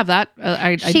 I have that.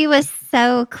 She was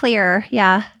so clear.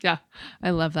 Yeah,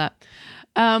 I love that.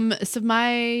 So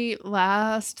my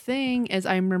last thing is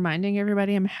I'm reminding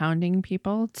everybody, I'm hounding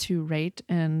people to rate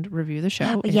and review the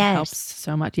show. It helps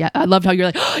so much. Yeah. I love how you're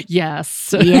like, oh,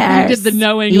 yes. You did the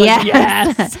knowing.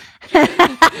 Yes.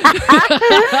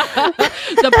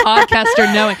 The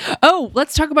podcaster knowing. Oh,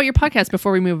 let's talk about your podcast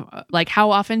before we move. Like,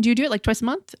 how often do you do it? Like twice a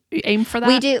month? You aim for that?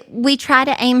 We do. We try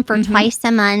to aim for twice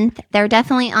a month. They're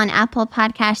definitely on Apple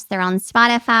Podcasts. They're on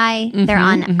Spotify. They're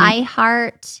on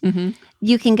iHeart.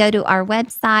 You can go to our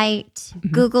website,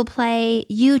 Google Play,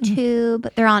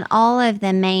 YouTube. They're on all of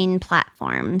the main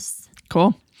platforms.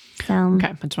 Cool. So, okay.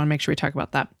 I just want to make sure we talk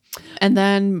about that. And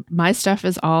then my stuff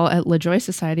is all at La Joy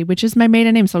Society, which is my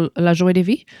maiden name. So La Joy de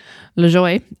Vie. La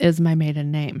Joy is my maiden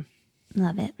name.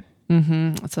 Love it.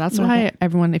 So that's why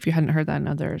everyone, if you hadn't heard that in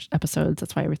other episodes,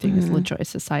 that's why everything is La Joy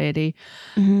Society.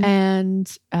 And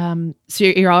so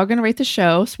you're all going to rate the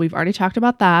show. So we've already talked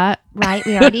about that. Right.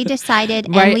 We already decided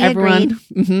and we agreed.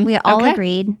 We all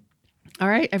agreed. All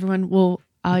right, everyone.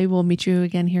 I will meet you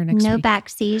again here next week. No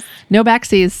backsies. No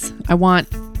backsies. I want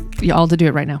you all to do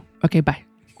it right now. Okay, bye.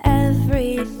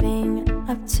 Everything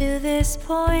up to this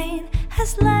point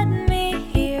has led me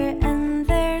here, and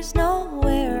there's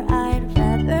nowhere I'd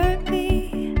rather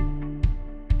be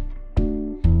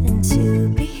than to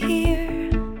be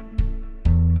here.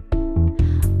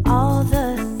 All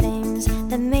the things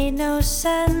that made no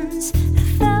sense, that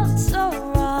felt so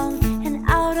wrong and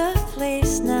out of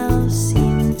place, now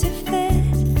seem to fit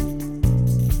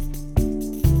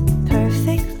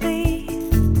perfectly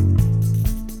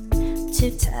to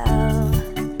tell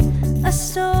a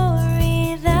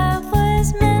story that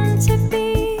was meant to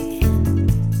be.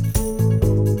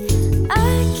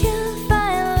 I can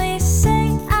finally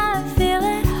say I feel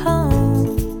at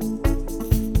home.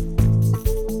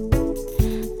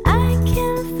 I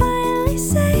can finally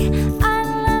say I'd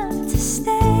love to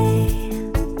stay.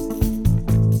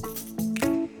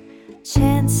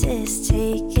 Chances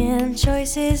taken,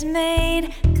 choices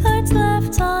made, cards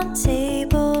left on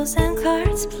tables and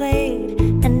cards played,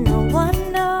 and no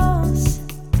one knows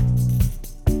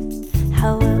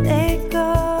how will it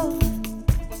go.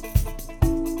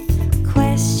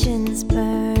 Questions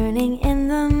burning in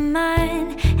the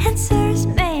mind, answers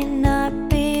may not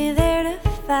be there to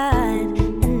find,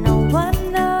 and no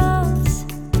one knows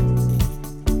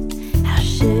how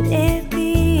should it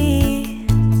be.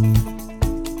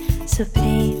 So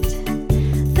paint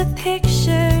the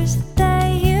pictures that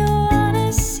you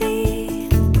wanna see.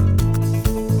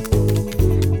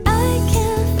 I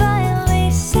can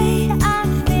finally say I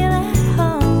feel at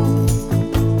home.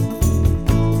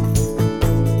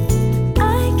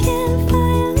 I can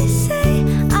finally say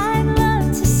I'd love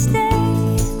to stay.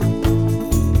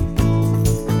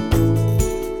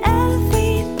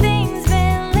 Everything's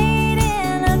been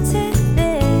leading up to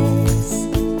this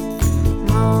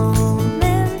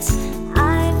moment.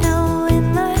 I know in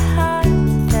my heart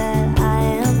that I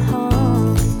am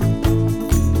home.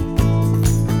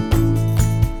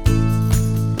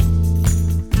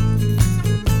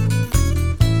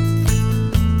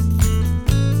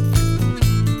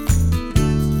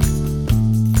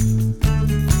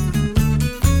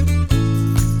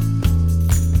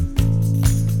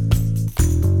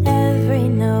 Every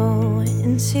no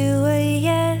into